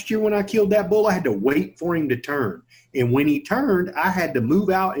 Last year when I killed that bull, I had to wait for him to turn. And when he turned, I had to move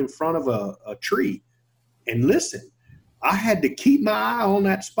out in front of a tree and listen. I had to keep my eye on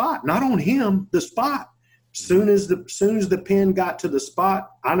that spot, not on him, the spot. Soon as the pin got to the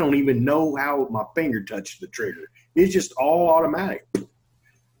spot, I don't even know how my finger touched the trigger. It's just all automatic.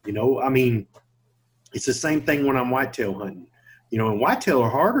 You know, I mean, it's the same thing when I'm whitetail hunting. You know, and whitetail are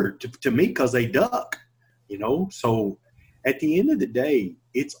harder to me because they duck, you know. So at the end of the day,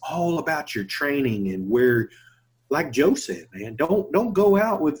 it's all about your training and where, like Joe said, man, don't go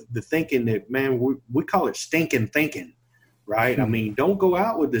out with the thinking that, man, we call it stinking thinking, right? I mean, don't go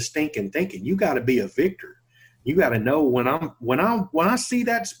out with the stinking thinking. You got to be a victor. You got to know when I see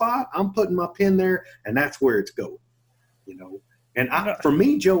that spot, I'm putting my pin there, and that's where it's going, you know. And for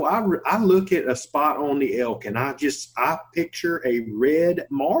me, Joe, I look at a spot on the elk, and I picture a red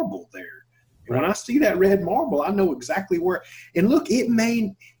marble there. And when I see that red marble, I know exactly where. And look, it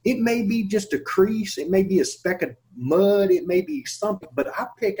may be just a crease, it may be a speck of mud, it may be something, but I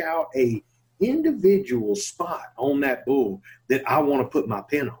pick out a individual spot on that bull that I want to put my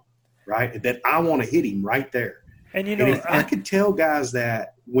pin on, right? That I want to hit him right there. And you know, if I could tell guys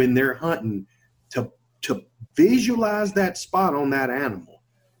that when they're hunting to visualize that spot on that animal,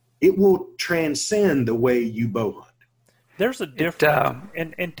 it will transcend the way you bow hunt. There's a difference,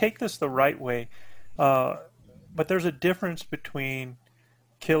 and take this the right way, but there's a difference between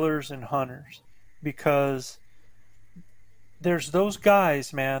killers and hunters, because there's those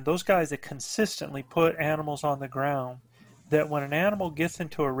guys, man, those guys that consistently put animals on the ground, that when an animal gets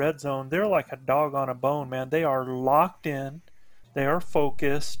into a red zone, they're like a dog on a bone, man. They are locked in, they are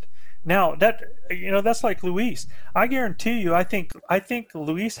focused. Now that's like Luis. I guarantee you, I think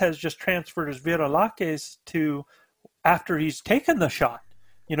Luis has just transferred his viralaques to after he's taken the shot.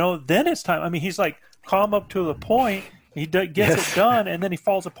 You know, then it's time. I mean, he's like calm up to the point. He gets it done, and then he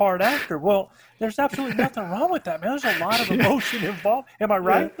falls apart after. Well, there's absolutely nothing wrong with that, man. There's a lot of emotion involved. Am I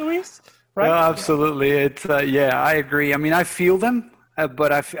right, Luis? right? No, absolutely. It's I agree. I mean, I feel them,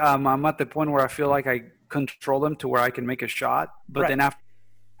 but I'm at the point where I feel like I control them to where I can make a shot. But then after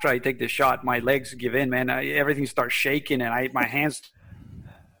I take the shot, my legs give in, man. Everything starts shaking, and my hands.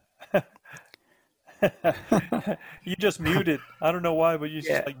 You just muted. I don't know why, but you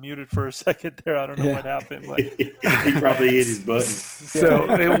just muted for a second there. I don't know what happened. But. He probably hit his button.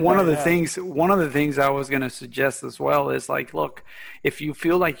 So one of the things I was going to suggest as well is like, look, if you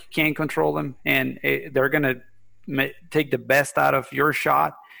feel like you can't control them and they're going to take the best out of your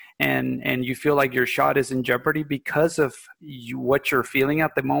shot, and you feel like your shot is in jeopardy because of what you're feeling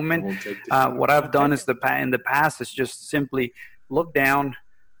at the moment, what I've done is in the past is just simply look down,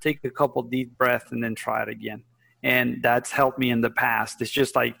 take a couple deep breaths, and then try it again. And that's helped me in the past. It's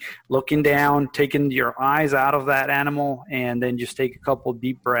just like looking down, taking your eyes out of that animal, and then just take a couple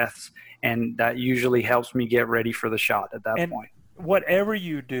deep breaths. And that usually helps me get ready for the shot at that point. Whatever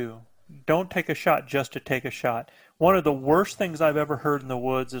you do, don't take a shot just to take a shot. One of the worst things I've ever heard in the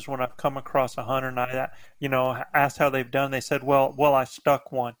woods is when I've come across a hunter and I, asked how they've done. They said, well, I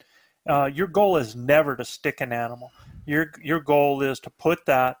stuck one. Your goal is never to stick an animal. Your goal is to put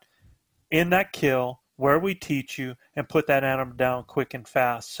that in that kill where we teach you and put that animal down quick and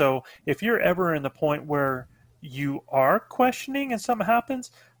fast. So if you're ever in the point where you are questioning and something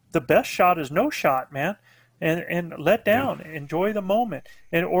happens, the best shot is no shot, man. And let down, enjoy the moment.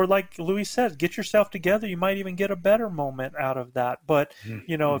 Or like Luis says, get yourself together. You might even get a better moment out of that. But,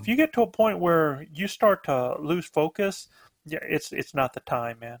 if you get to a point where you start to lose focus, it's not the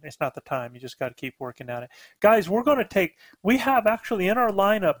time, man. It's not the time. You just got to keep working at it. Guys, we have actually in our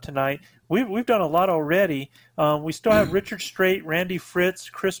lineup tonight, we've done a lot already. We still have Richard Strait, Randy Fritz,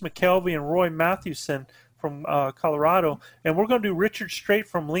 Chris McKelvey, and Roy Mathewson from Colorado, and we're going to do Richard Strait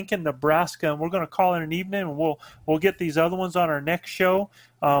from Lincoln, Nebraska, and we're going to call it an evening, and we'll get these other ones on our next show.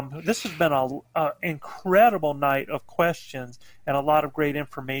 This has been an incredible night of questions and a lot of great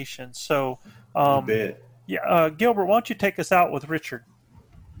information. So, you bet. Gilbert, why don't you take us out with Richard?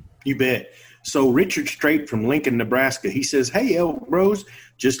 You bet. So Richard Strait from Lincoln, Nebraska, he says, "Hey, Elk Bros,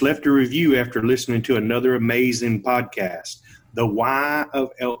 just left a review after listening to another amazing podcast, The Why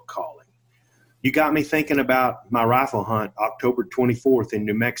of Elk Calling. You got me thinking about my rifle hunt October 24th in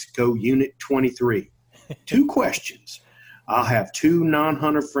New Mexico, Unit 23. 2 questions. I'll have 2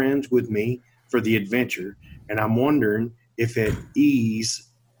 non-hunter friends with me for the adventure, and I'm wondering if at ease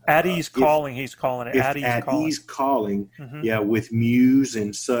calling, he's calling it. Ease calling, with Muse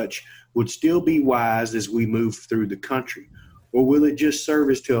and such would still be wise as we move through the country, or will it just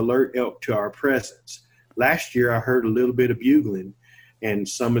serve as to alert elk to our presence? Last year I heard a little bit of bugling and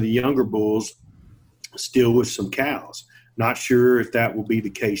some of the younger bulls still with some cows. Not sure if that will be the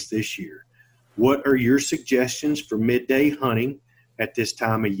case this year. What are your suggestions for midday hunting at this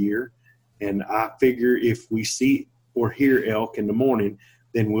time of year? And I figure if we see or hear elk in the morning,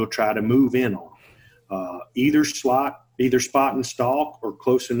 then we'll try to move in on them. Either spot and stalk or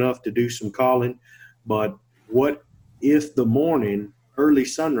close enough to do some calling. But what if the morning, early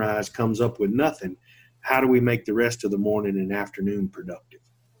sunrise comes up with nothing? How do we make the rest of the morning and afternoon productive?"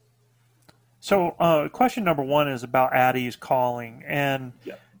 So question number 1 is about at ease calling. And,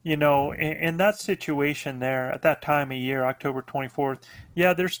 in that situation there, at that time of year, October 24th,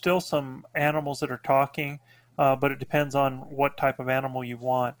 there's still some animals that are talking, but it depends on what type of animal you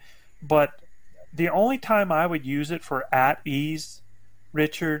want. But the only time I would use it for at ease,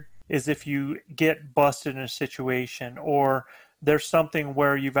 Richard, is if you get busted in a situation or there's something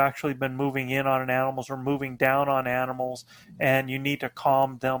where you've actually been moving in on animals or moving down on animals and you need to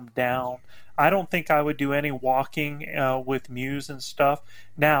calm them down. I don't think I would do any walking with Muse and stuff.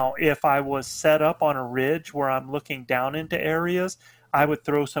 Now, if I was set up on a ridge where I'm looking down into areas, I would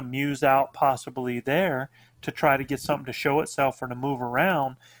throw some Muse out possibly there to try to get something to show itself or to move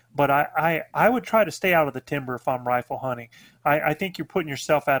around. But I would try to stay out of the timber if I'm rifle hunting. I think you're putting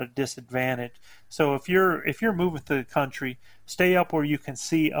yourself at a disadvantage. So if you're moving through the country, stay up where you can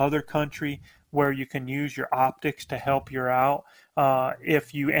see other country, where you can use your optics to help you out.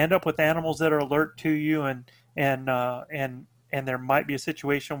 If you end up with animals that are alert to you and there might be a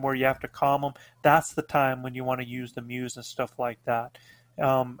situation where you have to calm them, that's the time when you want to use the Muse and stuff like that.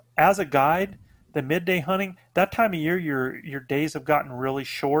 As a guide, the midday hunting, that time of year, your days have gotten really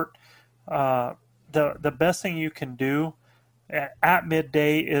short. The best thing you can do at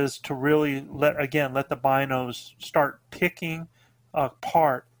midday is to really let the binos start picking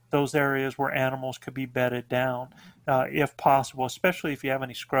apart those areas where animals could be bedded down, if possible, especially if you have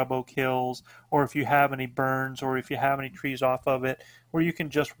any scrub oak hills or if you have any burns or if you have any trees off of it, where you can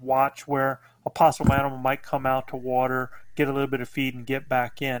just watch where a possible animal might come out to water, get a little bit of feed, and get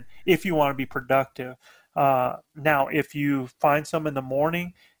back in if you want to be productive. Now, if you find some in the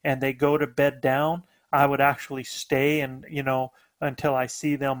morning and they go to bed down, I would actually stay and, until I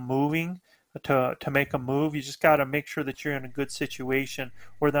see them moving to make a move. You just got to make sure that you're in a good situation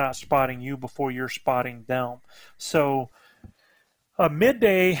where they're not spotting you before you're spotting them. So a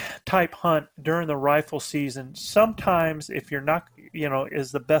midday type hunt during the rifle season, sometimes if you're not,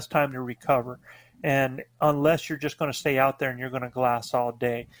 is the best time to recover. And unless you're just going to stay out there and you're going to glass all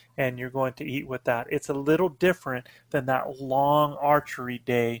day and you're going to eat with that, it's a little different than that long archery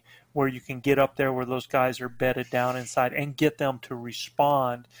day where you can get up there where those guys are bedded down inside and get them to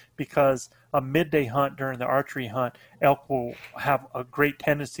respond, because a midday hunt during the archery hunt, elk will have a great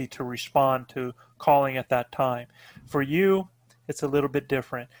tendency to respond to calling at that time. For you, it's a little bit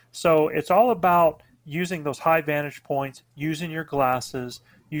different. So it's all about using those high vantage points, using your glasses,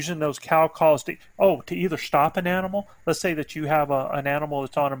 using those cow calls to either stop an animal. Let's say that you have an animal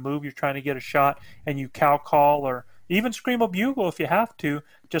that's on a move, you're trying to get a shot, and you cow call or even scream a bugle if you have to,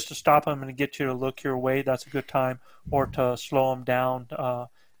 just to stop them and get you to look your way. That's a good time. Or to slow them down, or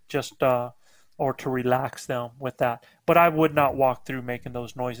to relax them with that. But I would not walk through making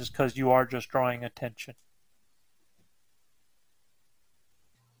those noises, because you are just drawing attention.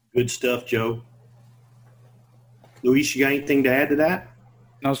 Good stuff, Joe. Luis, you got anything to add to that?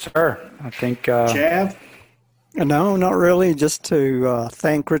 No, sir. I think Chav? No, not really. Just to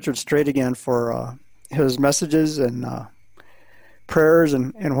thank Richard Strait again for his messages and prayers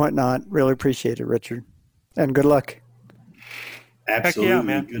and whatnot. Really appreciate it, Richard. And good luck. Absolutely. Yeah,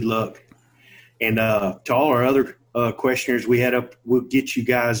 man. Good luck. And to all our other questioners we had up, we'll get you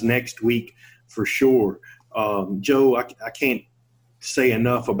guys next week for sure. Joe, I can't say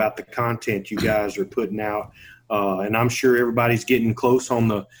enough about the content you guys are putting out. And I'm sure everybody's getting close on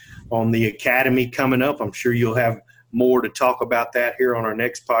the Academy coming up. I'm sure you'll have more to talk about that here on our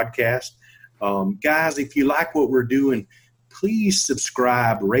next podcast. Guys, if you like what we're doing, please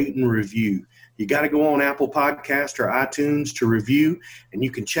subscribe, rate, and review. You got to go on Apple Podcast or iTunes to review, and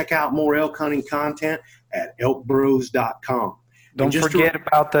you can check out more elk hunting content at elkbros.com. Don't forget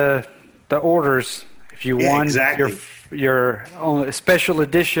about the orders. If you want exactly. your own special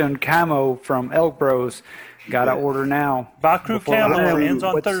edition camo from Elk Bros, got to order now. Vakru camo ends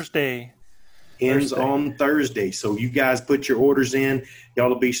on Thursday. Ends on Thursday. So you guys put your orders in. Y'all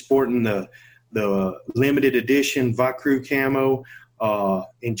will be sporting the limited edition Vakru camo.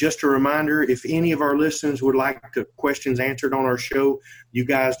 And just a reminder, if any of our listeners would like the questions answered on our show, you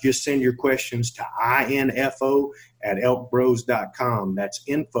guys just send your questions to info@elkbros.com. That's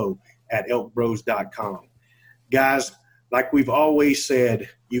info@elkbros.com. Guys, like we've always said,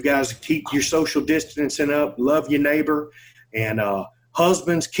 you guys keep your social distancing up, love your neighbor, and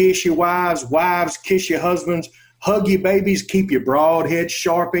husbands, kiss your wives, wives, kiss your husbands, hug your babies, keep your broad head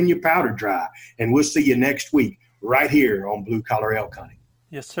sharp and your powder dry. And we'll see you next week right here on Blue Collar Elk Hunting.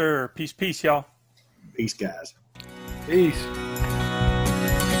 Yes, sir. Peace, y'all. Peace, guys. Peace.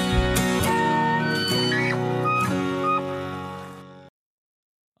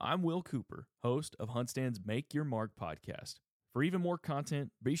 I'm Will Cooper, host of HuntStand's Make Your Mark podcast. For even more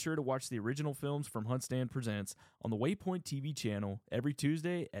content, be sure to watch the original films from HuntStand Presents on the Waypoint TV channel every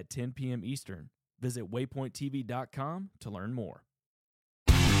Tuesday at 10 p.m. Eastern. Visit waypointtv.com to learn more.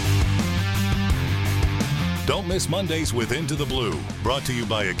 Don't miss Mondays with Into the Blue, brought to you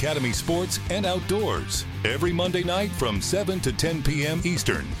by Academy Sports and Outdoors. Every Monday night from 7 to 10 p.m.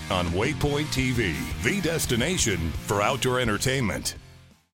 Eastern on Waypoint TV, the destination for outdoor entertainment.